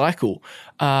vicious cycle.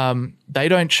 They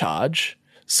don't charge,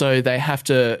 so they have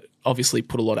to obviously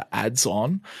put a lot of ads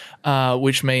on,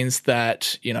 which means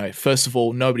that, first of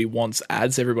all, nobody wants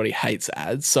ads. Everybody hates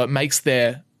ads. So it makes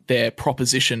their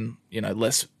proposition,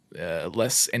 less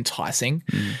enticing.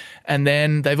 And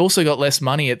then they've also got less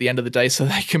money at the end of the day, so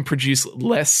they can produce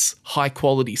less high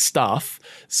quality stuff.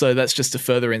 So that's just a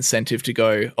further incentive to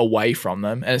go away from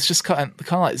them. And it's just kind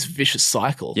of like this vicious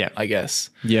cycle, I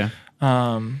guess. Yeah.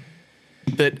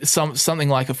 That something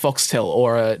like a Foxtel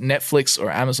or a Netflix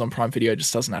or Amazon Prime Video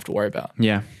just doesn't have to worry about.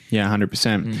 Yeah. Yeah,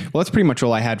 100%. Well, that's pretty much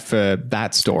all I had for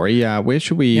that story. Where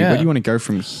do you want to go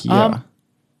from here?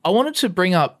 I wanted to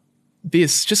bring up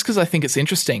this just because I think it's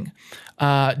interesting.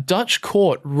 Dutch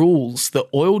court rules the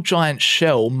oil giant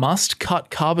Shell must cut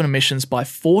carbon emissions by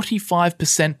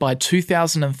 45% by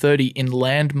 2030 in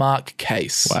landmark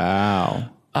case. Wow.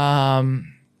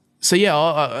 So yeah,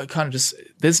 I kind of just,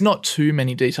 there's not too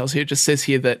many details here. It just says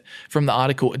here that from the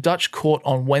article, a Dutch court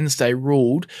on Wednesday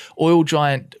ruled oil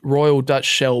giant Royal Dutch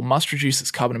Shell must reduce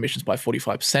its carbon emissions by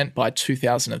 45% by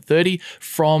 2030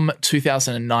 from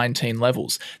 2019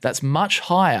 levels. That's much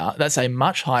higher. That's a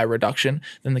much higher reduction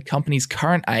than the company's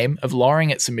current aim of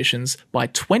lowering its emissions by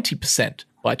 20%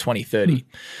 by 2030.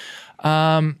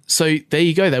 So there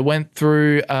you go. They went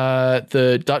through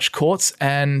the Dutch courts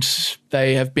and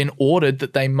they have been ordered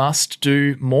that they must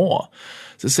do more.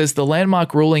 So it says the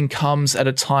landmark ruling comes at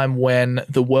a time when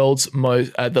the world's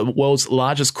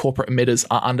largest corporate emitters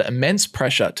are under immense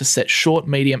pressure to set short,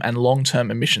 medium, and long-term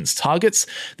emissions targets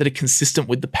that are consistent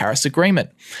with the Paris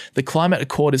Agreement. The climate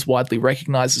accord is widely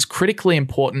recognized as critically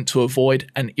important to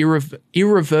avoid an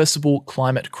irreversible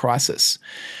climate crisis.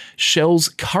 Shell's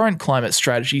current climate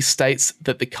strategy states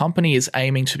that the company is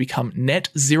aiming to become net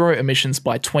zero emissions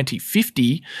by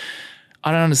 2050.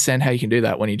 I don't understand how you can do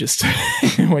that when you just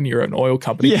when you're an oil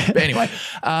company. Yeah. But anyway,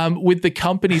 with the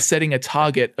company setting a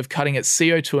target of cutting its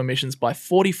CO2 emissions by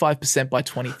 45% by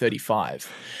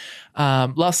 2035.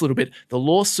 Last little bit, the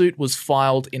lawsuit was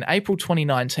filed in April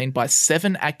 2019 by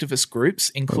 7 activist groups,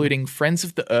 including Friends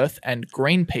of the Earth and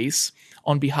Greenpeace,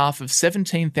 on behalf of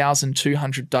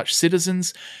 17,200 Dutch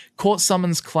citizens. Court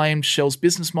summons claimed Shell's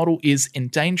business model is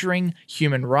endangering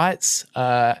human rights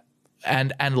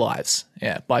and lives,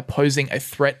 by posing a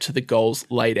threat to the goals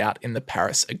laid out in the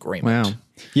Paris Agreement. Wow.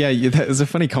 Yeah, that was a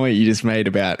funny comment you just made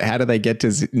about how do they get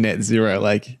to net zero?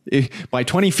 Like, by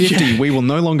 2050, we will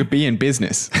no longer be in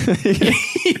business.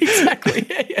 Exactly.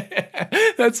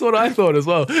 That's what I thought as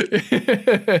well.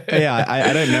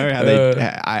 I don't know how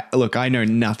they look. I know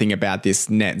nothing about this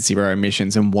net zero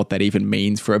emissions and what that even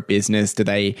means for a business. Do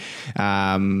they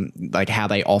like how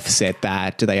they offset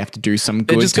that? Do they have to do some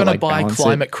good? They're just going to buy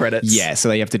climate credits. Yeah, so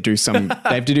they have to do some.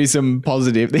 They have to do some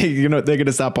positive. They're going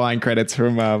to start buying credits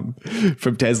from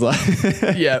Tesla.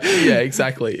 yeah,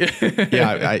 exactly.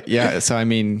 So I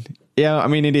mean,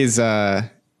 it is.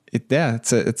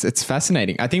 It's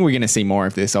fascinating. I think we're going to see more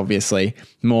of this, obviously.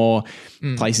 More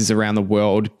places around the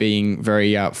world being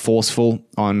very forceful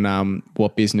on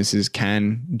what businesses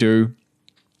can do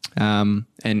and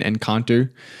can't do.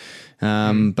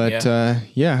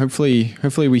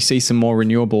 Hopefully we see some more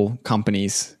renewable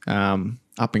companies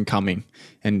up and coming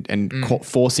and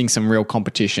forcing some real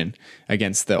competition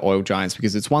against the oil giants,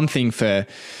 because it's one thing for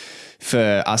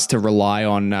us to rely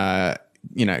on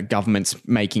governments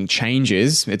making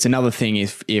changes. It's another thing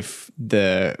if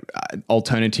the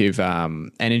alternative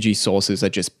energy sources are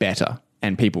just better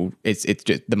and people, it's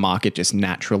just the market just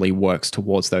naturally works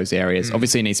towards those areas.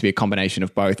 Obviously, it needs to be a combination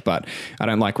of both, but I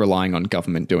don't like relying on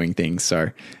government doing things. So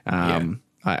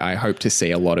I hope to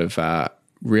see a lot of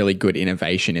really good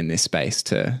innovation in this space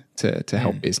to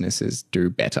help businesses do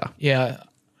better. Yeah.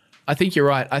 I think you're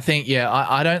right. I think,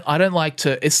 I don't like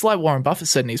to, it's like Warren Buffett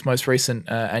said in his most recent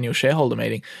annual shareholder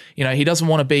meeting. He doesn't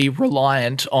want to be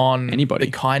reliant on anybody,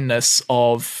 the kindness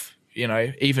of,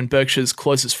 even Berkshire's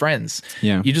closest friends.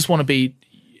 Yeah. You just want to be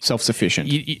self-sufficient.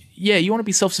 You want to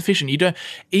be self-sufficient. You don't,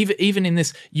 even in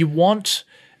this, you want,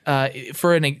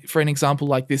 for an example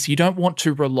like this, you don't want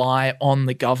to rely on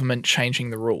the government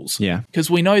changing the rules. Yeah. Because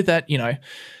we know that,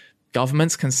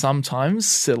 governments can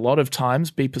sometimes, a lot of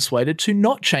times, be persuaded to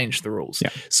not change the rules. Yeah.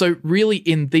 So really,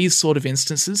 in these sort of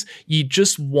instances, you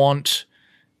just want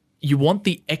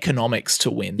the economics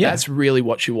to win. Yeah. That's really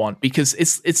what you want, because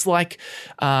it's like,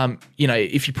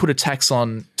 if you put a tax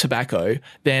on tobacco,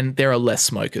 then there are less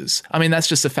smokers. I mean, that's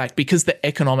just a fact, because the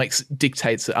economics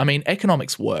dictates it. I mean,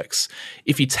 economics works.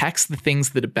 If you tax the things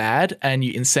that are bad and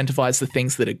you incentivize the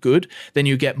things that are good, then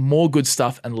you get more good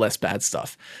stuff and less bad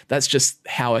stuff. That's just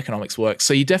how economics works.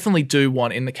 So you definitely do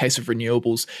want, in the case of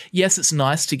renewables, yes, it's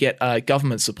nice to get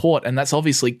government support, and that's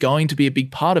obviously going to be a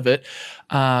big part of it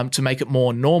to make it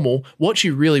more normal. What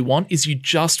you really want is you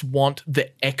just want the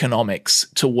economics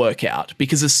to work out,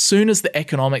 because as soon as the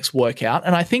economics work out,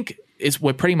 and I think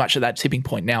we're pretty much at that tipping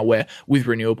point now where with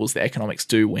renewables, the economics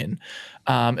do win.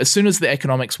 As soon as the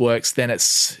economics works, then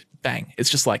it's bang. It's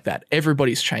just like that.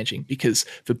 Everybody's changing, because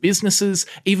for businesses,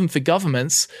 even for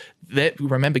governments,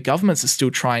 remember, governments are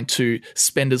still trying to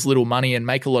spend as little money and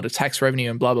make a lot of tax revenue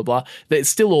and blah, blah, blah. It's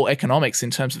still all economics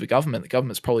in terms of the government. The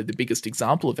government's probably the biggest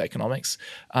example of economics.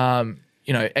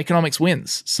 economics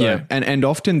wins. So yeah, and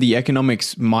often the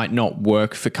economics might not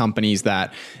work for companies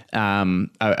that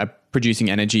are producing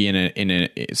energy in a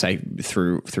say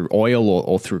through oil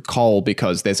or through coal,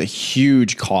 because there's a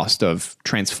huge cost of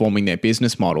transforming their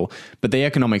business model. But the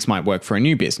economics might work for a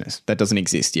new business that doesn't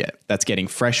exist yet, that's getting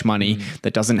fresh money,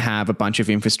 that doesn't have a bunch of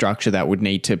infrastructure that would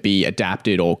need to be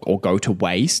adapted or go to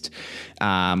waste,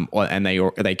 and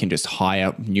they can just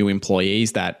hire new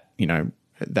employees that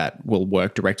that will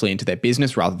work directly into their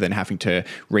business rather than having to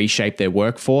reshape their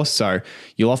workforce. So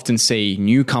you'll often see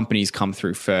new companies come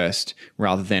through first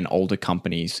rather than older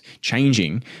companies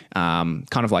changing, kind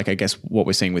of like, I guess, what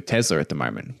we're seeing with Tesla at the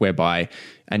moment, whereby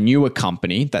a newer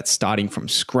company that's starting from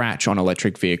scratch on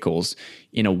electric vehicles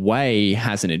in a way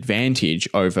has an advantage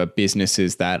over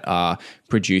businesses that are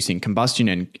producing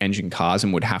combustion engine cars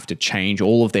and would have to change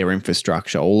all of their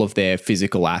infrastructure, all of their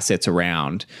physical assets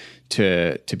around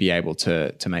to be able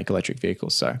to make electric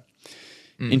vehicles. So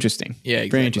interesting. Yeah, exactly.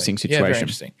 Very interesting situation. Yeah, very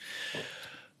interesting.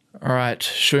 All right,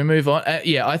 should we move on?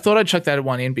 I thought I'd chuck that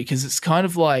one in because it's kind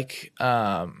of like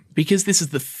because this is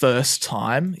the first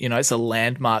time, it's a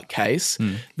landmark case.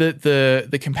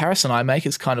 The comparison I make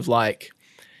is kind of like,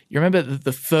 you remember it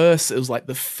was like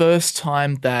the first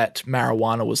time that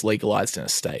marijuana was legalized in a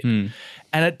state, and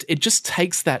it just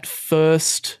takes that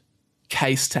first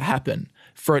case to happen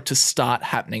for it to start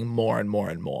happening more and more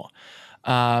and more.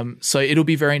 So it'll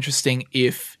be very interesting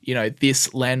if,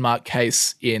 this landmark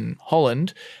case in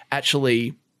Holland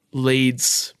actually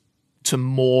leads to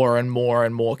more and more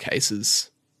and more cases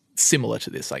similar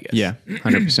to this, I guess. Yeah,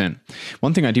 100%.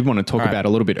 One thing I did want to talk about a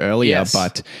little bit earlier,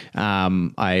 but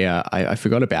I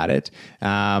forgot about it.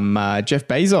 Jeff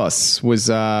Bezos was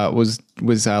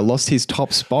lost his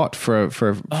top spot for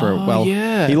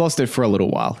he lost it for a little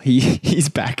while. He's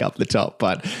back up the top,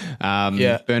 but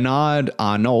Bernard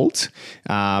Arnault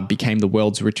became the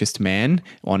world's richest man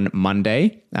on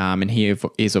Monday, and he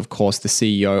is of course the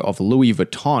CEO of Louis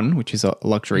Vuitton, which is a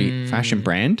luxury fashion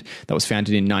brand that was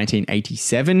founded in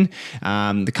 1987.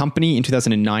 The company in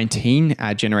 2019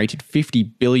 generated 50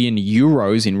 billion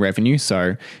euros in revenue,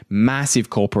 so massive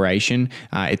corporation.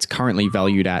 It's currently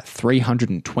valued at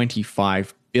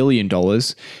 $325 billion.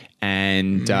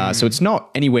 And so it's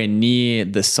not anywhere near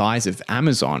the size of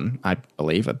Amazon, I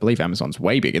believe. I believe Amazon's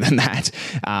way bigger than that.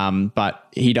 But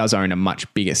he does own a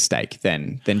much bigger stake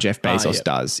than Jeff Bezos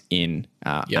does in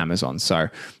Amazon. So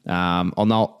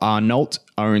Arnault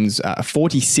owns a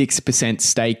 46%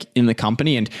 stake in the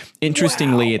company. And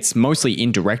interestingly, it's mostly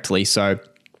indirectly. So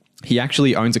he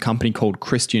actually owns a company called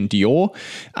Christian Dior,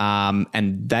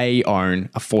 and they own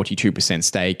a 42%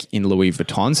 stake in Louis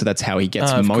Vuitton. So that's how he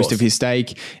gets most of his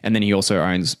stake. And then he also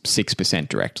owns 6%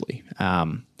 directly.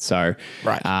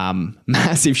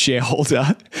 Massive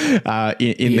shareholder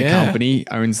in the company,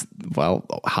 owns,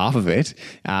 half of it.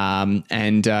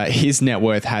 And his net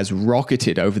worth has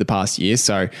rocketed over the past year.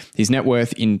 So his net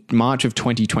worth in March of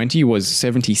 2020 was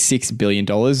 $76 billion.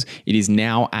 It is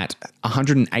now at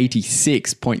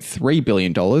 $186.3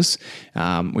 billion,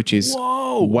 which is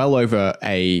well over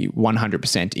a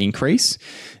 100% increase.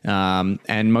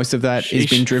 And most of that has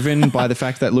been driven by the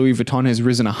fact that Louis Vuitton has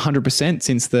risen 100%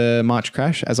 since the March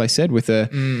crash, as I said, with a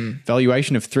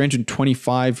valuation of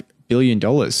 $325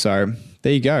 billion. So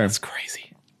there you go. That's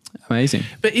crazy. Amazing.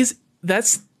 But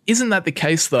isn't that the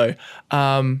case though?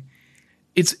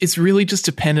 It's really just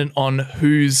dependent on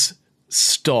whose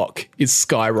stock is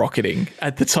skyrocketing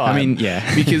at the time. I mean,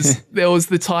 yeah. Because there was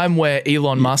the time where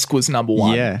Elon Musk was number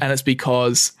one, and it's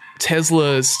because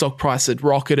Tesla's stock price had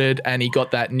rocketed and he got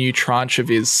that new tranche of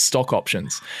his stock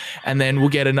options. And then we'll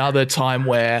get another time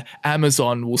where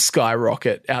Amazon will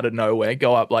skyrocket out of nowhere,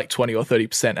 go up like 20 or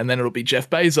 30%. And then it'll be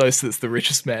Jeff Bezos that's the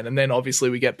richest man. And then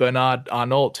obviously we get Bernard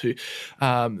Arnault, who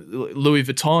Louis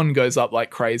Vuitton goes up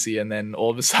like crazy. And then all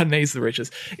of a sudden he's the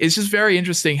richest. It's just very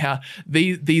interesting how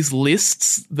these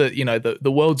lists that,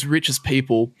 the world's richest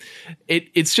people,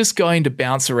 it's just going to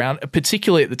bounce around,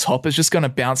 particularly at the top. It's just going to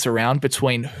bounce around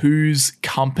between whose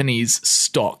company's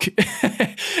stock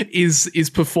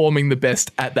is performing the best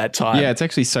at that time. Yeah, it's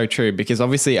actually so true, because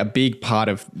obviously a big part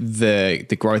of the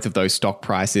growth of those stock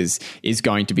prices is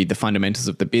going to be the fundamentals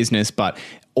of the business, but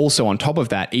also on top of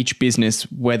that, each business,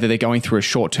 whether they're going through a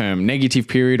short-term negative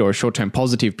period or a short-term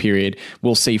positive period,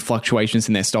 will see fluctuations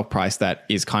in their stock price that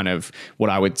is kind of what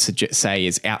I would say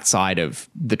is outside of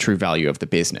the true value of the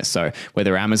business. So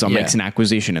whether Amazon makes an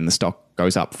acquisition and the stock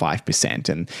goes up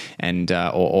 5%,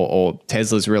 or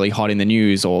Tesla's really hot in the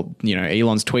news, or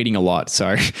Elon's tweeting a lot,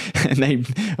 so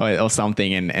or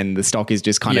something, and the stock is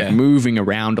just kind of moving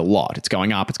around a lot. It's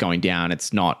going up, it's going down,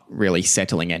 it's not really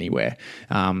settling anywhere.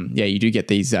 You do get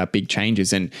these these big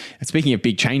changes. And speaking of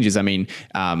big changes, I mean,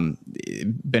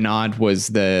 Bernard was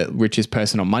the richest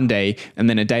person on Monday, and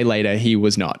then a day later he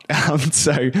was not.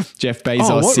 So Jeff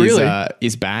Bezos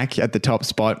is back at the top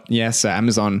spot. Yes,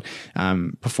 Amazon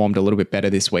performed a little bit better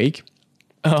this week.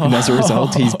 And as a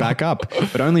result, he's back up,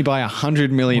 but only by $100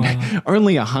 million. Wow.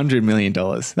 Only $100 million.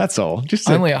 That's all. Just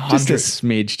a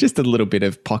smidge, just a little bit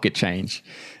of pocket change.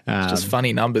 It's just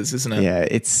funny numbers, isn't it? Yeah,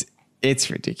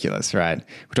 it's ridiculous, right?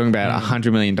 We're talking about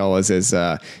 $100 million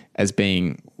as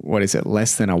being, what is it,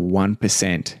 less than a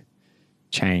 1%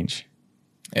 change.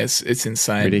 It's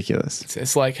insane. Ridiculous.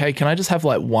 It's like, hey, can I just have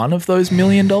like one of those $1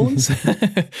 million?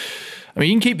 I mean,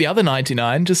 you can keep the other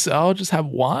 99. I'll just have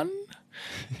one.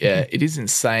 Yeah, it is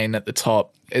insane at the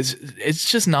top.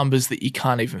 It's just numbers that you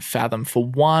can't even fathom for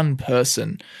one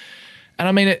person. And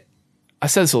I mean, I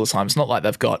say this all the time. It's not like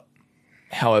they've got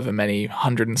however many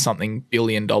 $100 and something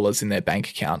billion in their bank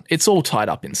account. It's all tied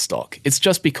up in stock. It's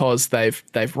just because they've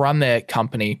run their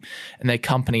company and their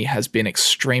company has been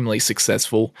extremely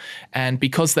successful. And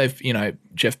because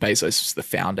Jeff Bezos is the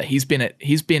founder, he's been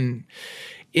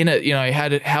in it,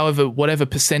 had however whatever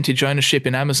percentage ownership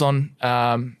in Amazon,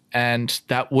 and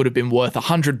that would have been worth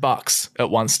 $100 at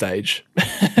one stage.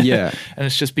 Yeah, and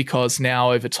it's just because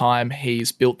now over time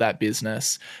he's built that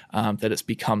business, that it's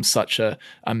become such a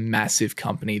massive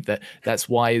company that's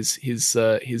why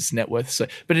his net worth. So,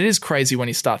 but it is crazy when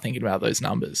you start thinking about those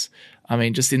numbers. I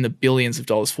mean, just in the billions of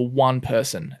dollars for one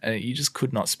person, and you just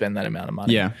could not spend that amount of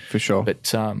money. Yeah, for sure.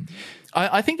 But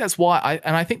I think that's why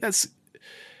I think that's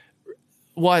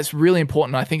why it's really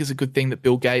important. I think it's a good thing that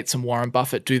Bill Gates and Warren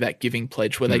Buffett do that giving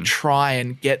pledge where they try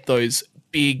and get those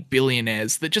big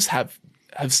billionaires that just have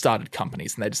started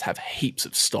companies and they just have heaps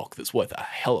of stock that's worth a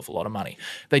hell of a lot of money.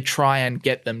 They try and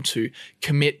get them to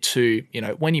commit to,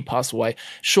 when you pass away,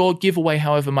 sure, give away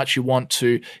however much you want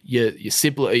to your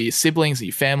siblings,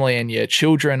 your family and your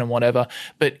children and whatever,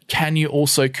 but can you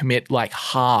also commit like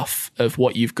half of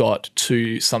what you've got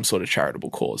to some sort of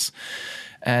charitable cause?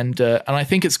 And I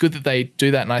think it's good that they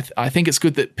do that, and I think it's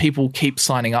good that people keep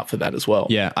signing up for that as well.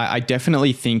 Yeah, I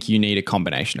definitely think you need a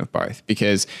combination of both,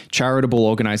 because charitable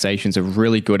organizations are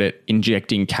really good at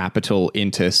injecting capital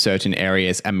into certain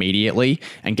areas immediately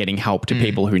and getting help to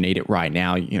people who need it right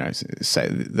now. Say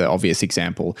the obvious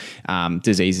example,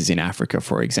 diseases in Africa,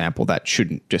 for example, that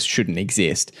shouldn't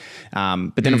exist.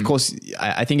 But then, of course,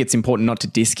 I think it's important not to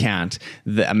discount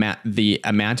the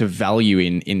amount of value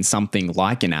in something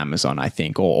like an Amazon, I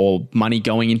think. Or money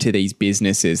going into these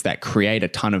businesses that create a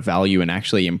ton of value and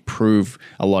actually improve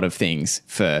a lot of things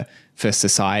for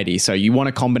society. So you want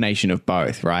a combination of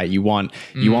both, right? You want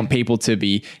people to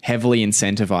be heavily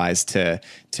incentivized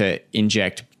to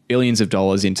inject billions of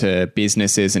dollars into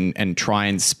businesses and try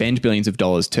and spend billions of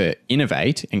dollars to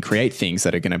innovate and create things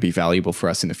that are going to be valuable for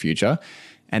us in the future,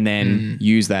 and then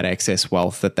use that excess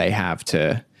wealth that they have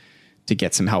to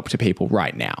get some help to people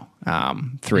right now,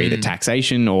 through either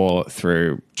taxation or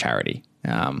through charity.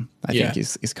 I think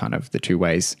is kind of the two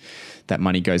ways that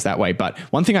money goes that way. But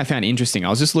one thing I found interesting, I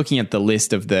was just looking at the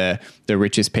list of the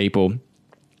richest people,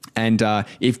 and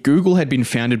if Google had been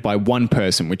founded by one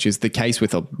person, which is the case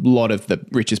with a lot of the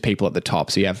richest people at the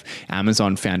top, so you have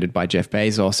Amazon founded by Jeff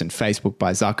Bezos and Facebook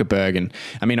by Zuckerberg, and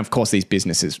I mean, of course, these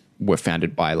businesses were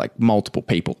founded by like multiple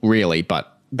people, really,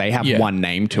 but they have one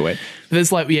name to it. There's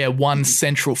one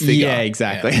central figure. Yeah,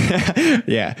 exactly.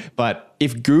 Yeah. But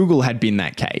if Google had been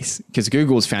that case, because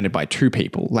Google was founded by two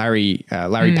people, Larry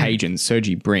Page and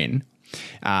Sergey Brin.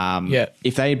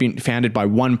 If they had been founded by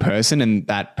one person and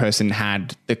that person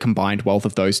had the combined wealth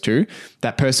of those two,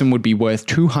 that person would be worth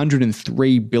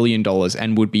 $203 billion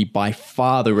and would be by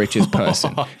far the richest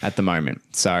person at the moment.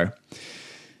 So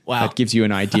that gives you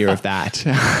an idea of that.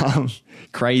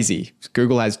 Crazy.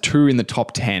 Google has two in the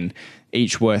top 10,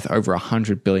 each worth over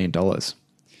 $100 billion. Jeez.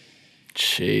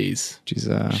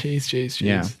 Jeez.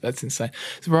 Yeah. That's insane.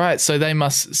 Right. So they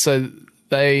must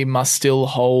still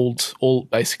hold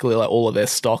basically all of their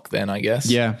stock then, I guess.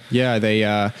 Yeah. Yeah. They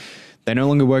no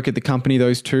longer work at the company,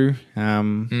 those two.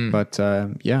 But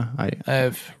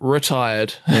I've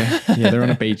retired. They're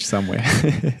on a beach somewhere.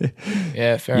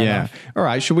 Yeah, fair enough. All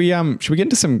right, should we get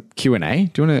into some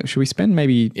Q&A? Should we spend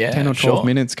maybe 10 or 12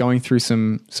 minutes going through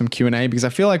some Q&A, because I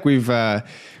feel like we've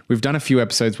done a few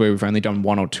episodes where we've only done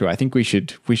one or two. I think we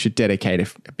should dedicate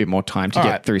a bit more time to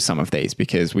get through some of these,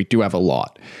 because we do have a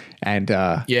lot. And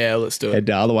let's do it. And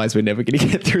otherwise, we're never going to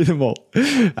get through them all.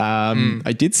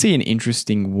 I did see an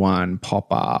interesting one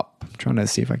pop up. I'm trying to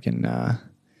see if I can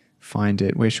find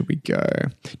it. Where should we go?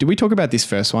 Did we talk about this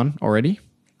first one already?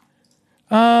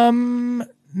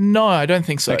 No, I don't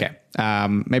think so. Okay.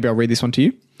 Maybe I'll read this one to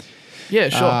you. Yeah,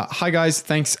 sure. Hi, guys.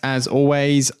 Thanks as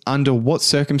always. Under what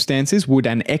circumstances would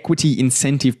an equity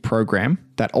incentive program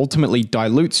that ultimately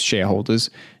dilutes shareholders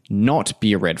not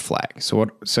be a red flag? So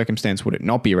what circumstance would it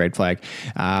not be a red flag?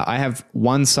 I have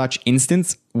one such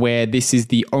instance where this is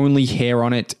the only hair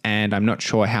on it, and I'm not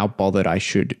sure how bothered I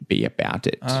should be about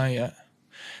it. Yeah.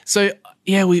 So,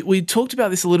 yeah, we talked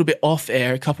about this a little bit off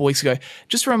air a couple of weeks ago.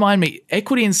 Just remind me,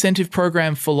 equity incentive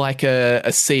program for like a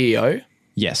CEO?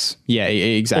 Yes. Yeah,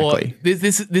 exactly. Or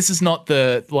this is not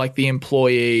the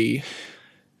employee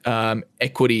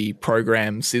equity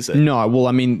programs, is it? No. Well,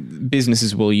 I mean,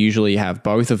 businesses will usually have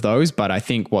both of those, but I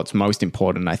think what's most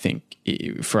important,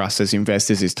 for us as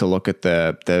investors is to look at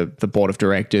the board of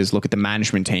directors, look at the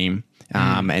management team,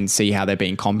 and see how they're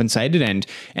being compensated. And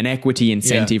an equity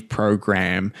incentive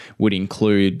program would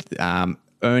include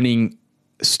earning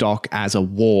stock as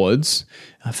awards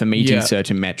for meeting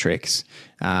certain metrics.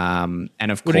 And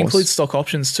of course, would it include stock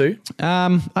options too?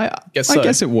 I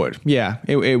guess it would. Yeah,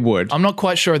 it would. I'm not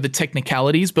quite sure of the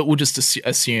technicalities, but we'll just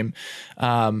assume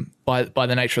by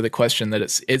the nature of the question that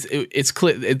it's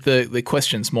clear. The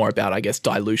question's more about, I guess,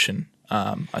 dilution.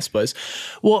 I suppose.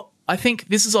 Well, I think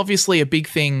this is obviously a big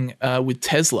thing with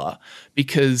Tesla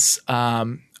because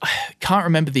I can't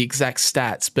remember the exact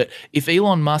stats, but if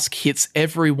Elon Musk hits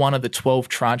every one of the 12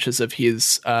 tranches of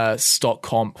his stock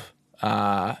comp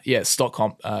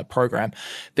program,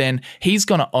 then he's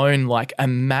going to own like a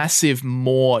massive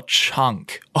more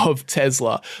chunk of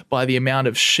Tesla by the amount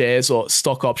of shares or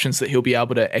stock options that he'll be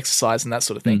able to exercise and that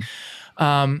sort of thing.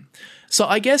 So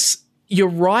I guess you're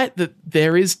right that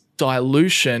there is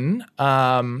dilution.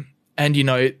 And,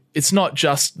 it's not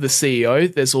just the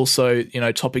CEO. There's also,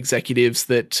 top executives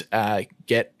that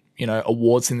get,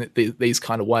 awards in these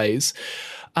kind of ways.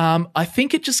 I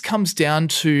think it just comes down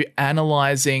to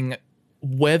analyzing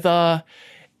whether,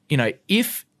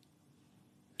 if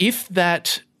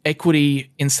that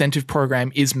equity incentive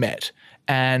program is met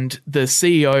and the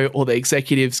CEO or the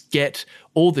executives get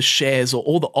all the shares or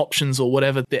all the options or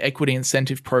whatever the equity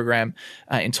incentive program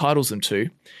entitles them to,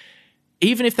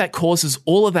 even if that causes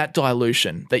all of that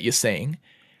dilution that you're seeing,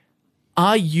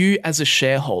 are you as a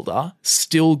shareholder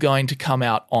still going to come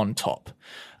out on top?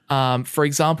 For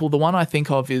example, the one I think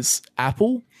of is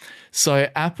Apple. So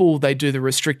Apple, they do the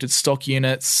restricted stock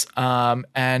units,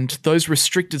 and those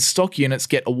restricted stock units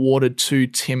get awarded to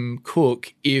Tim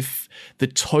Cook if the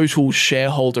total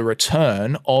shareholder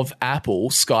return of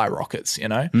Apple skyrockets,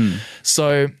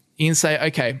 So you can say,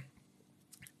 okay,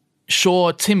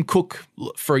 sure, Tim Cook,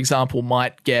 for example,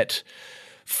 might get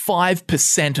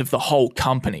 5% of the whole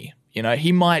company.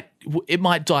 It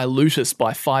might dilute us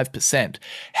by 5%.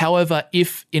 However,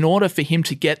 if in order for him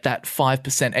to get that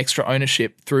 5% extra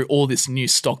ownership through all this new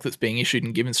stock that's being issued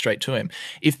and given straight to him,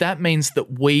 if that means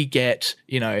that we get,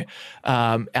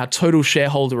 our total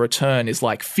shareholder return is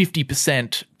like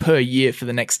 50% per year for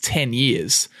the next 10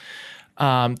 years,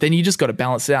 then you just got to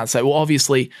balance it out and say, well,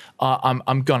 obviously,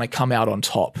 I'm going to come out on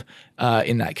top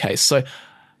in that case. So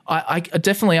I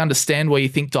definitely understand where you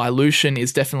think dilution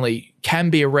can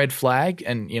be a red flag,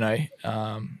 and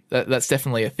that's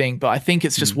definitely a thing. But I think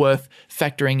it's just worth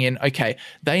factoring in. Okay,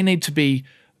 they need to be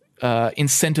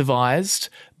incentivized,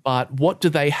 but what do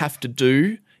they have to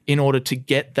do in order to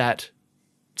get that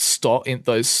stock in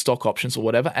those stock options or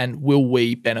whatever? And will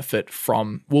we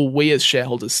as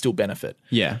shareholders still benefit?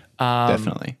 Yeah,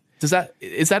 definitely. Is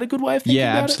that a good way of thinking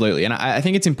about it? Yeah, absolutely. And I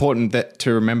think it's important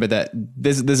to remember that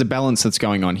there's a balance that's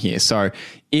going on here. So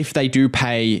if they do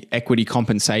pay equity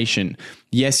compensation,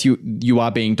 yes, you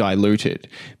are being diluted,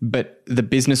 but the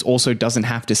business also doesn't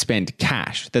have to spend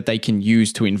cash that they can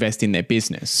use to invest in their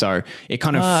business. So it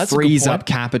kind of frees up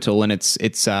capital, and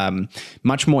it's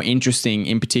much more interesting,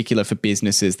 in particular for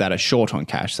businesses that are short on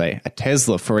cash. Say a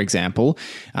Tesla, for example.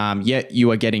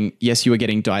 You are getting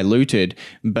diluted,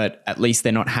 but at least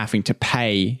they're not having to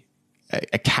pay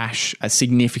a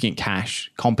significant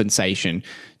cash compensation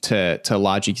to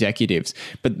large executives.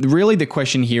 But really the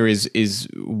question here is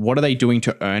what are they doing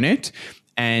to earn it?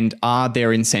 And are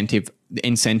their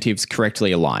incentives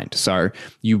correctly aligned? So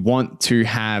you want to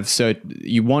have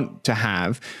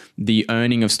the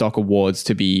earning of stock awards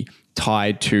to be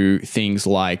tied to things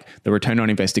like the return on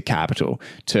invested capital,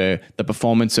 to the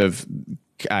performance of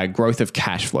growth of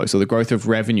cash flow, so the growth of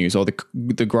revenues, or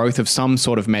the growth of some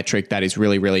sort of metric that is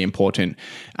really, really important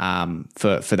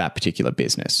for that particular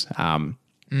business.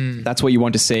 That's what you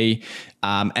want to see.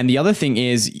 And the other thing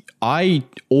is, I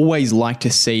always like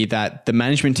to see that the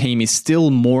management team is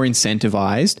still more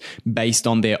incentivized based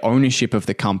on their ownership of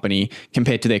the company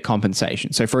compared to their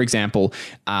compensation. So, for example,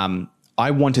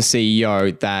 I want a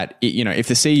CEO that, if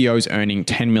the CEO is earning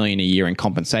 10 million a year in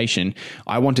compensation,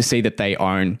 I want to see that they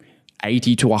own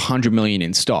 80 to 100 million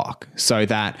in stock, so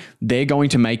that they're going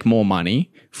to make more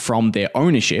money from their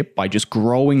ownership by just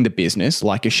growing the business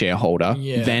like a shareholder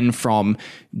than from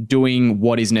doing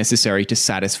what is necessary to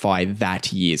satisfy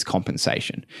that year's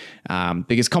compensation.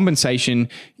 Because compensation,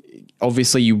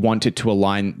 obviously you want it to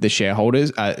align the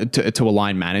shareholders, to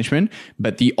align management,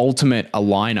 but the ultimate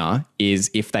aligner is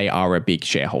if they are a big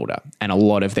shareholder and a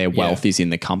lot of their wealth is in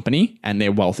the company and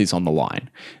their wealth is on the line.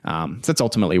 So that's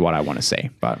ultimately what I want to see.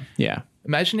 But yeah.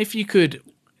 Imagine if you could,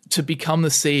 to become the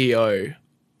CEO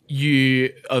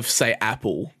of say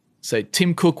Apple. So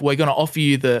Tim Cook, we're going to offer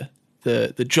you the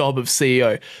job of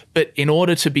CEO, but in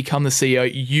order to become the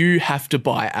CEO, you have to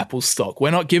buy Apple stock.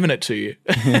 We're not giving it to you.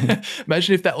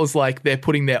 Imagine if that was like they're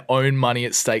putting their own money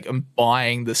at stake and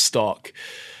buying the stock,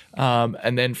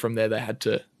 and then from there they had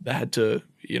to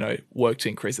work to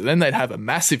increase it. Then they'd have a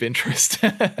massive interest.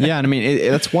 Yeah, and I mean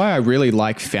that's why I really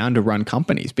like founder-run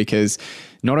companies, because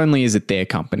not only is it their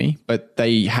company, but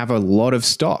they have a lot of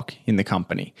stock in the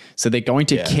company, so they're going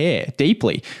to care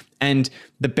deeply. And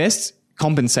the best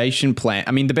compensation plan,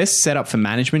 the best setup for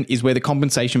management is where the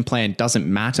compensation plan doesn't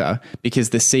matter, because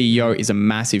the CEO is a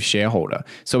massive shareholder.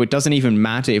 So it doesn't even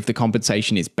matter if the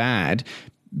compensation is bad,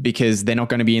 because they're not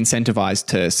going to be incentivized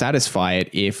to satisfy it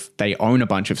if they own a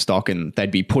bunch of stock, and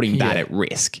they'd be putting that at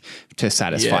risk to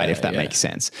satisfy it, if that makes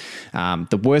sense.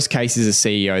 The worst case is a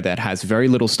CEO that has very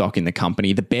little stock in the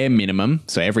company, the bare minimum.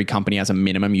 So every company has a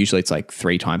minimum. Usually it's like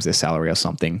 3 times their salary or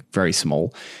something, very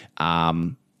small.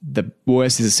 The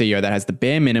worst is a CEO that has the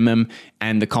bare minimum,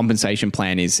 and the compensation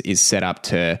plan is set up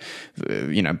to,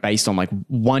 based on like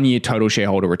 1 year total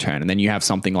shareholder return. And then you have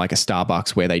something like a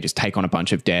Starbucks where they just take on a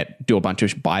bunch of debt, do a bunch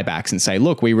of buybacks and say,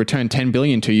 look, we returned 10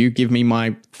 billion to you. Give me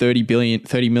my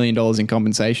 $30 million in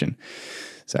compensation.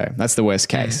 So that's the worst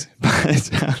case. But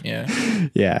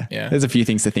there's a few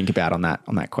things to think about on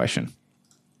that question.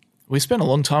 We spent a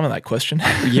long time on that question,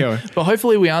 but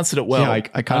hopefully we answered it well. Yeah,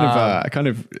 I kind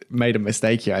of made a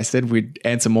mistake here. I said we'd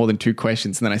answer more than 2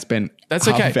 questions, and then I spent half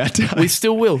of our time. We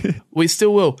still will.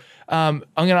 I'm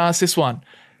going to ask this one.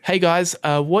 Hey guys,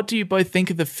 what do you both think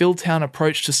of the Philtown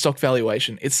approach to stock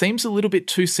valuation? It seems a little bit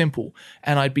too simple,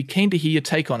 and I'd be keen to hear your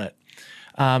take on it.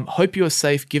 Hope you are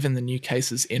safe given the new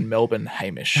cases in Melbourne,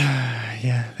 Hamish.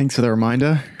 Yeah, thanks for the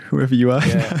reminder, whoever you are.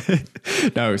 Yeah.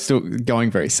 No, still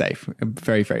going very safe,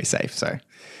 very, very safe. So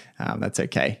that's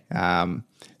okay.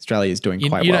 Australia is doing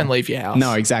quite well. You don't leave your house.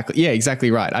 No, exactly. Yeah, exactly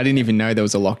right. I didn't even know there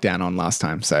was a lockdown on last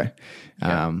time. So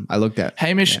I looked at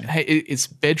Hamish. Yeah. Hey, it's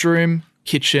bedroom,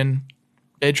 kitchen,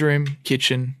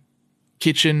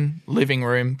 living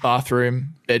room,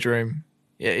 bathroom, bedroom.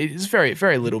 Yeah, it's very,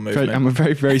 very little movement. I'm a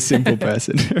very, very simple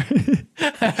person.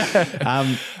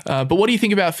 But what do you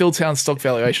think about Philtown's stock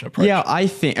valuation approach?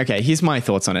 Yeah, here's my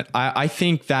thoughts on it. I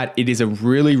think that it is a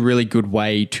really, really good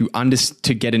way to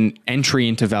get an entry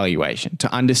into valuation,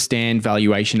 to understand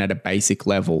valuation at a basic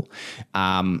level.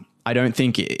 I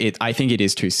think it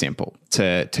is too simple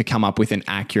to come up with an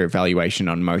accurate valuation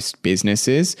on most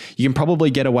businesses. You can probably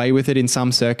get away with it in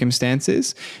some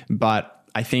circumstances, but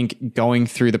I think going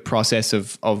through the process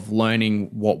of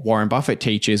learning what Warren Buffett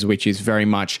teaches, which is very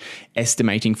much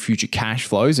estimating future cash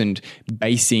flows and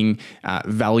basing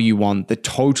value on the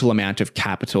total amount of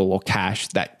capital or cash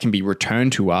that can be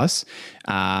returned to us,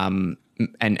 and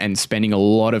spending a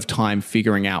lot of time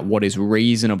figuring out what is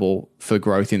reasonable for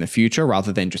growth in the future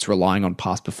rather than just relying on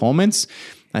past performance.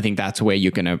 I think that's where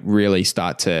you're going to really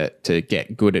start to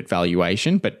get good at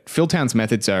valuation. But Philtown's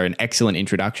methods are an excellent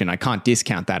introduction. I can't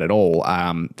discount that at all.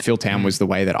 Philtown was the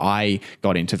way that I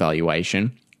got into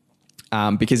valuation.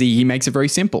 Because he makes it very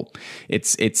simple.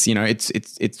 It's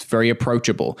very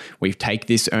approachable. We take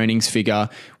this earnings figure,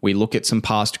 we look at some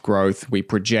past growth, we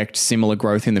project similar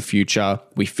growth in the future,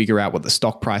 we figure out what the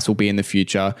stock price will be in the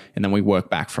future, and then we work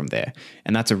back from there.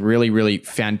 And that's a really, really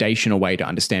foundational way to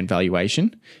understand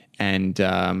valuation. And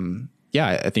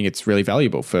I think it's really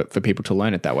valuable for people to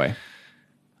learn it that way.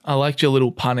 I liked your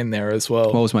little pun in there as well.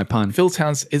 What was my pun?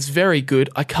 Philtown's is very good.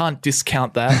 I can't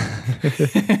discount that.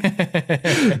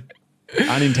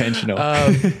 Unintentional.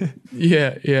 I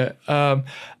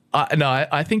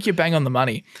think you're bang on the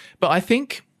money. But I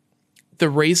think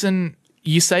the reason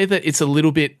you say that it's a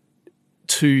little bit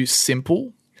too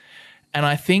simple, and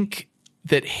I think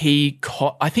that he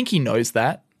knows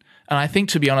that. And I think,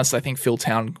 to be honest, I think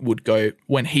Philtown would go,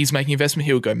 when he's making investment,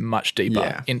 he would go much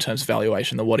deeper in terms of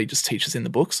valuation than what he just teaches in the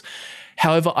books.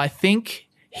 However, I think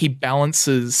he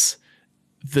balances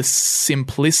the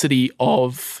simplicity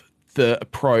of the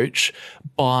approach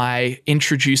by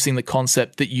introducing the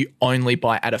concept that you only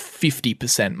buy at a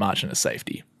 50% margin of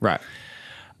safety. Right.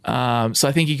 So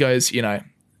I think he goes, you know,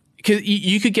 because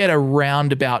you could get a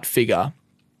roundabout figure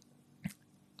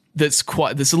that's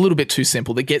a little bit too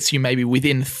simple, that gets you maybe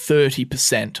within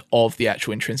 30% of the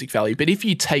actual intrinsic value. But if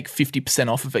you take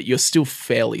 50% off of it, you're still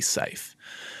fairly safe.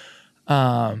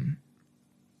 But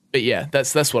yeah,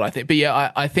 that's what I think. But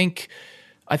yeah, I think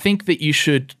that you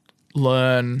should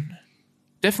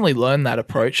definitely learn that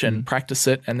approach and practice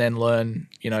it, and then learn,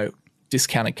 you know,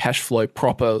 discounted cash flow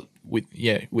proper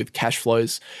with cash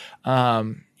flows.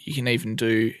 You can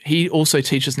even he also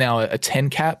teaches now a 10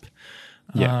 cap.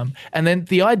 Yeah. And then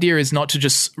the idea is not to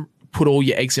just put all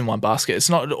your eggs in one basket. It's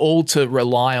not at all to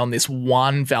rely on this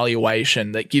one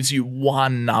valuation that gives you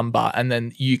one number and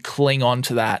then you cling on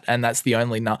to that and that's the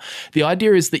only number. The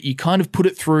idea is that you kind of put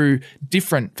it through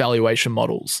different valuation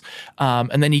models,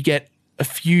 and then you get a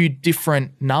few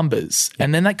different numbers,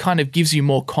 and then that kind of gives you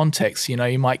more context. You know,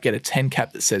 you might get a 10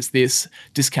 cap that says this,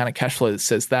 discounted cash flow that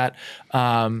says that,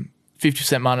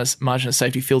 50% margin of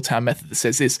safety Fieldtown method that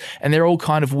says this, and they're all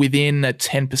kind of within a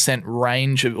 10%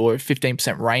 range or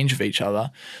 15% range of each other.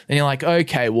 Then you're like,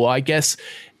 okay, well, I guess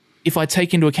if I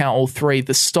take into account all three,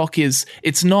 the stock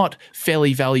it's not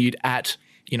fairly valued at,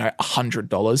 you know,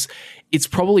 $100. It's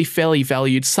probably fairly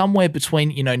valued somewhere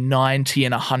between, you know, 90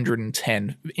 and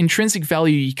 110. Intrinsic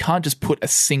value, you can't just put a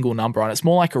single number on. It's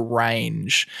more like a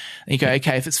range. And you go,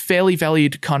 okay, if it's fairly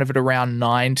valued kind of at around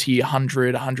 90,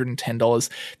 100, $110,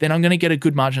 then I'm going to get a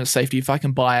good margin of safety if I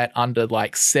can buy it under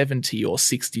like $70 or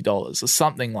 $60 or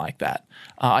something like that.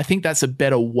 I think that's a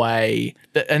better way,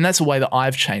 and that's a way that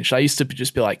I've changed. I used to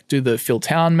just be like, do the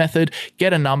Fieldtown method,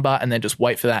 get a number, and then just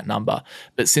wait for that number.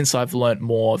 But since I've learned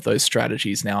more of those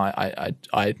strategies now,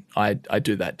 I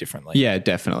do that differently. Yeah,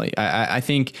 definitely. I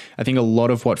think a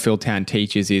lot of what Fieldtown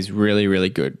teaches is really, really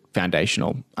good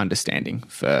foundational understanding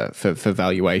for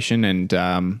valuation, and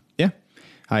I'm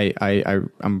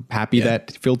happy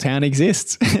that Fieldtown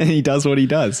exists. He does what he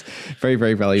does. Very,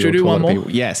 very valuable. Should we do one more?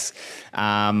 People. Yes.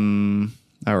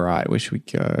 All right. Where should we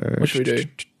go? What should we do?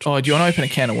 Oh, do you want to open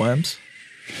a can of worms?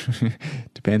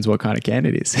 Depends what kind of can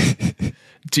it is.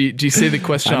 Do you see the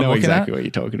question I'm looking exactly at? what you're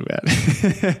talking about.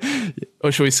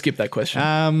 Or should we skip that question?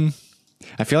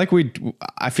 I feel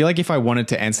like if I wanted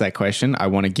to answer that question, I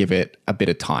want to give it a bit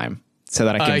of time so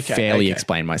that I can fairly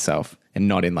explain myself and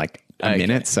not in like a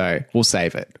minute. So we'll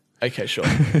save it. Okay, sure.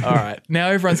 All right. Now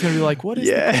everyone's going to be like, what is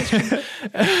the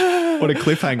question? What a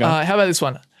cliffhanger. How about this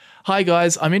one? Hi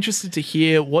guys, I'm interested to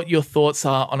hear what your thoughts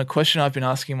are on a question I've been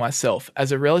asking myself.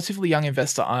 As a relatively young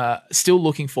investor, I'm still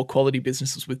looking for quality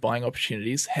businesses with buying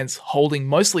opportunities, hence holding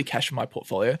mostly cash in my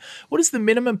portfolio. What is the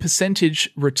minimum percentage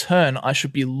return I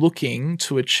should be looking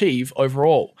to achieve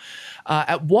overall?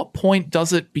 At what point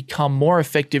does it become more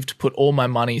effective to put all my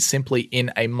money simply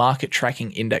in a market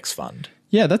tracking index fund?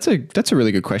 Yeah, that's a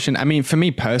really good question. I mean, for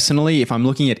me personally, if I'm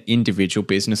looking at individual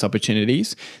business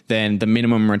opportunities, then the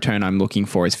minimum return I'm looking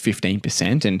for is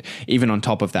 15%. And even on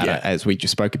top of that, as we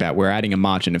just spoke about, we're adding a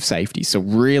margin of safety. So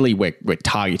really we're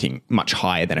targeting much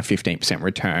higher than a 15%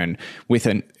 return with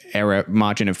a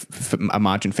margin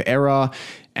for error.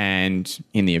 And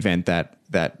in the event that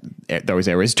those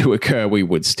errors do occur, we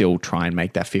would still try and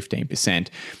make that 15%.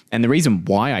 And the reason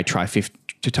why I try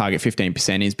to target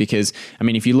 15% is because, I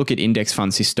mean, if you look at index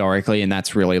funds historically, and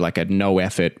that's really like a no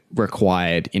effort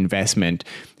required investment,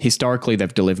 historically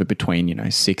they've delivered between,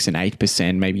 6 and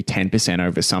 8%, maybe 10%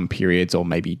 over some periods, or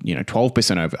maybe,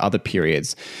 12% over other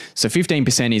periods. So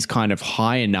 15% is kind of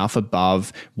high enough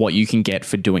above what you can get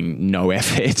for doing no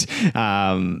effort,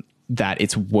 that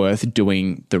it's worth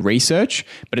doing the research,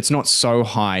 but it's not so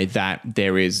high that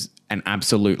there is an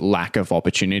absolute lack of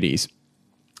opportunities.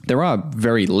 There are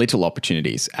very little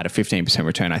opportunities at a 15%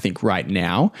 return, I think, right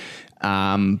now.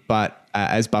 But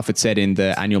as Buffett said in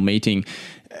the annual meeting,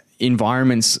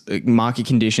 market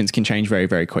conditions can change very,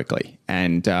 very quickly.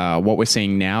 And what we're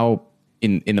seeing now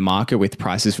in the market with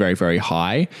prices very, very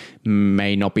high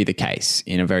may not be the case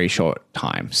in a very short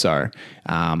time. So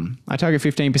I target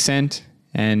 15%,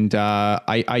 and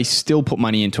I still put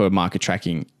money into a market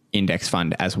tracking index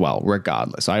fund as well,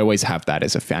 regardless. I always have that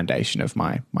as a foundation of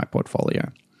my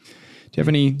portfolio. Do you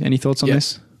have any thoughts on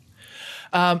this?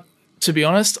 To be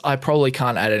honest, I probably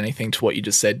can't add anything to what you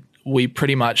just said.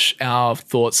 Our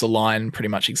thoughts align pretty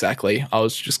much exactly. I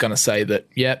was just going to say that,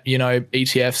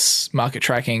 ETFs, market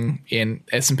tracking in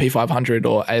S&P 500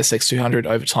 or ASX 200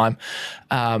 over time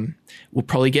will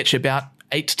probably get you about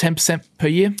 8 to 10% per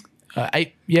year. 6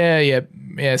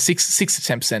 to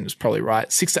 10% is probably right.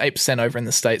 6 to 8% over in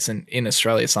the States, and in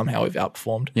Australia somehow we've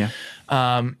outperformed. Yeah.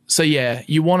 So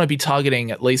you want to be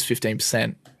targeting at least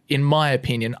 15%. in my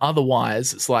opinion.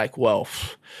 Otherwise, it's like, well,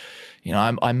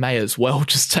 I may as well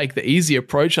just take the easy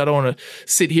approach. I don't want to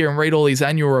sit here and read all these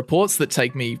annual reports that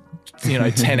take me,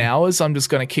 10 hours. I'm just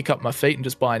going to kick up my feet and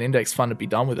just buy an index fund and be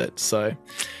done with it. So,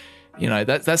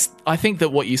 that's. I think that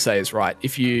what you say is right.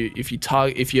 If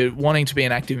you're wanting to be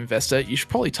an active investor, you should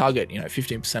probably target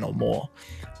 15% or more.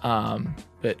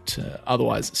 But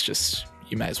otherwise, it's just,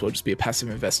 you may as well just be a passive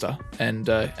investor and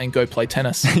go play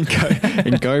tennis.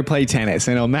 Go play tennis.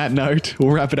 And on that note,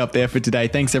 we'll wrap it up there for today.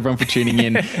 Thanks everyone for tuning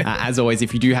in. As always,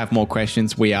 if you do have more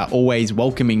questions, we are always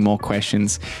welcoming more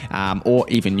questions, or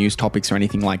even news topics or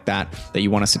anything like that you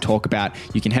want us to talk about.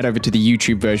 You can head over to the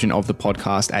YouTube version of the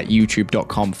podcast at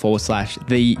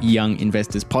youtube.com/The Young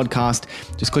Investors Podcast.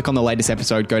 Just click on the latest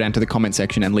episode, go down to the comment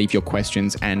section and leave your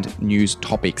questions and news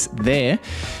topics there.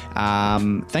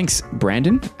 Thanks,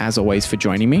 Brandon, as always, for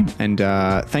joining me. And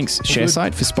thanks,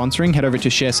 ShareSite, for sponsoring. Head over to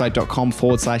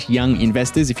sharesite.com/young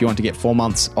investors if you want to get 4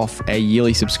 months off a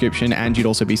yearly subscription, and you'd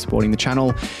also be supporting the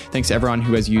channel. Thanks to everyone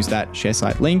who has used that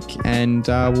ShareSite link, and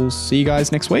we'll see you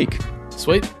guys next week.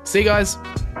 Sweet. See you guys.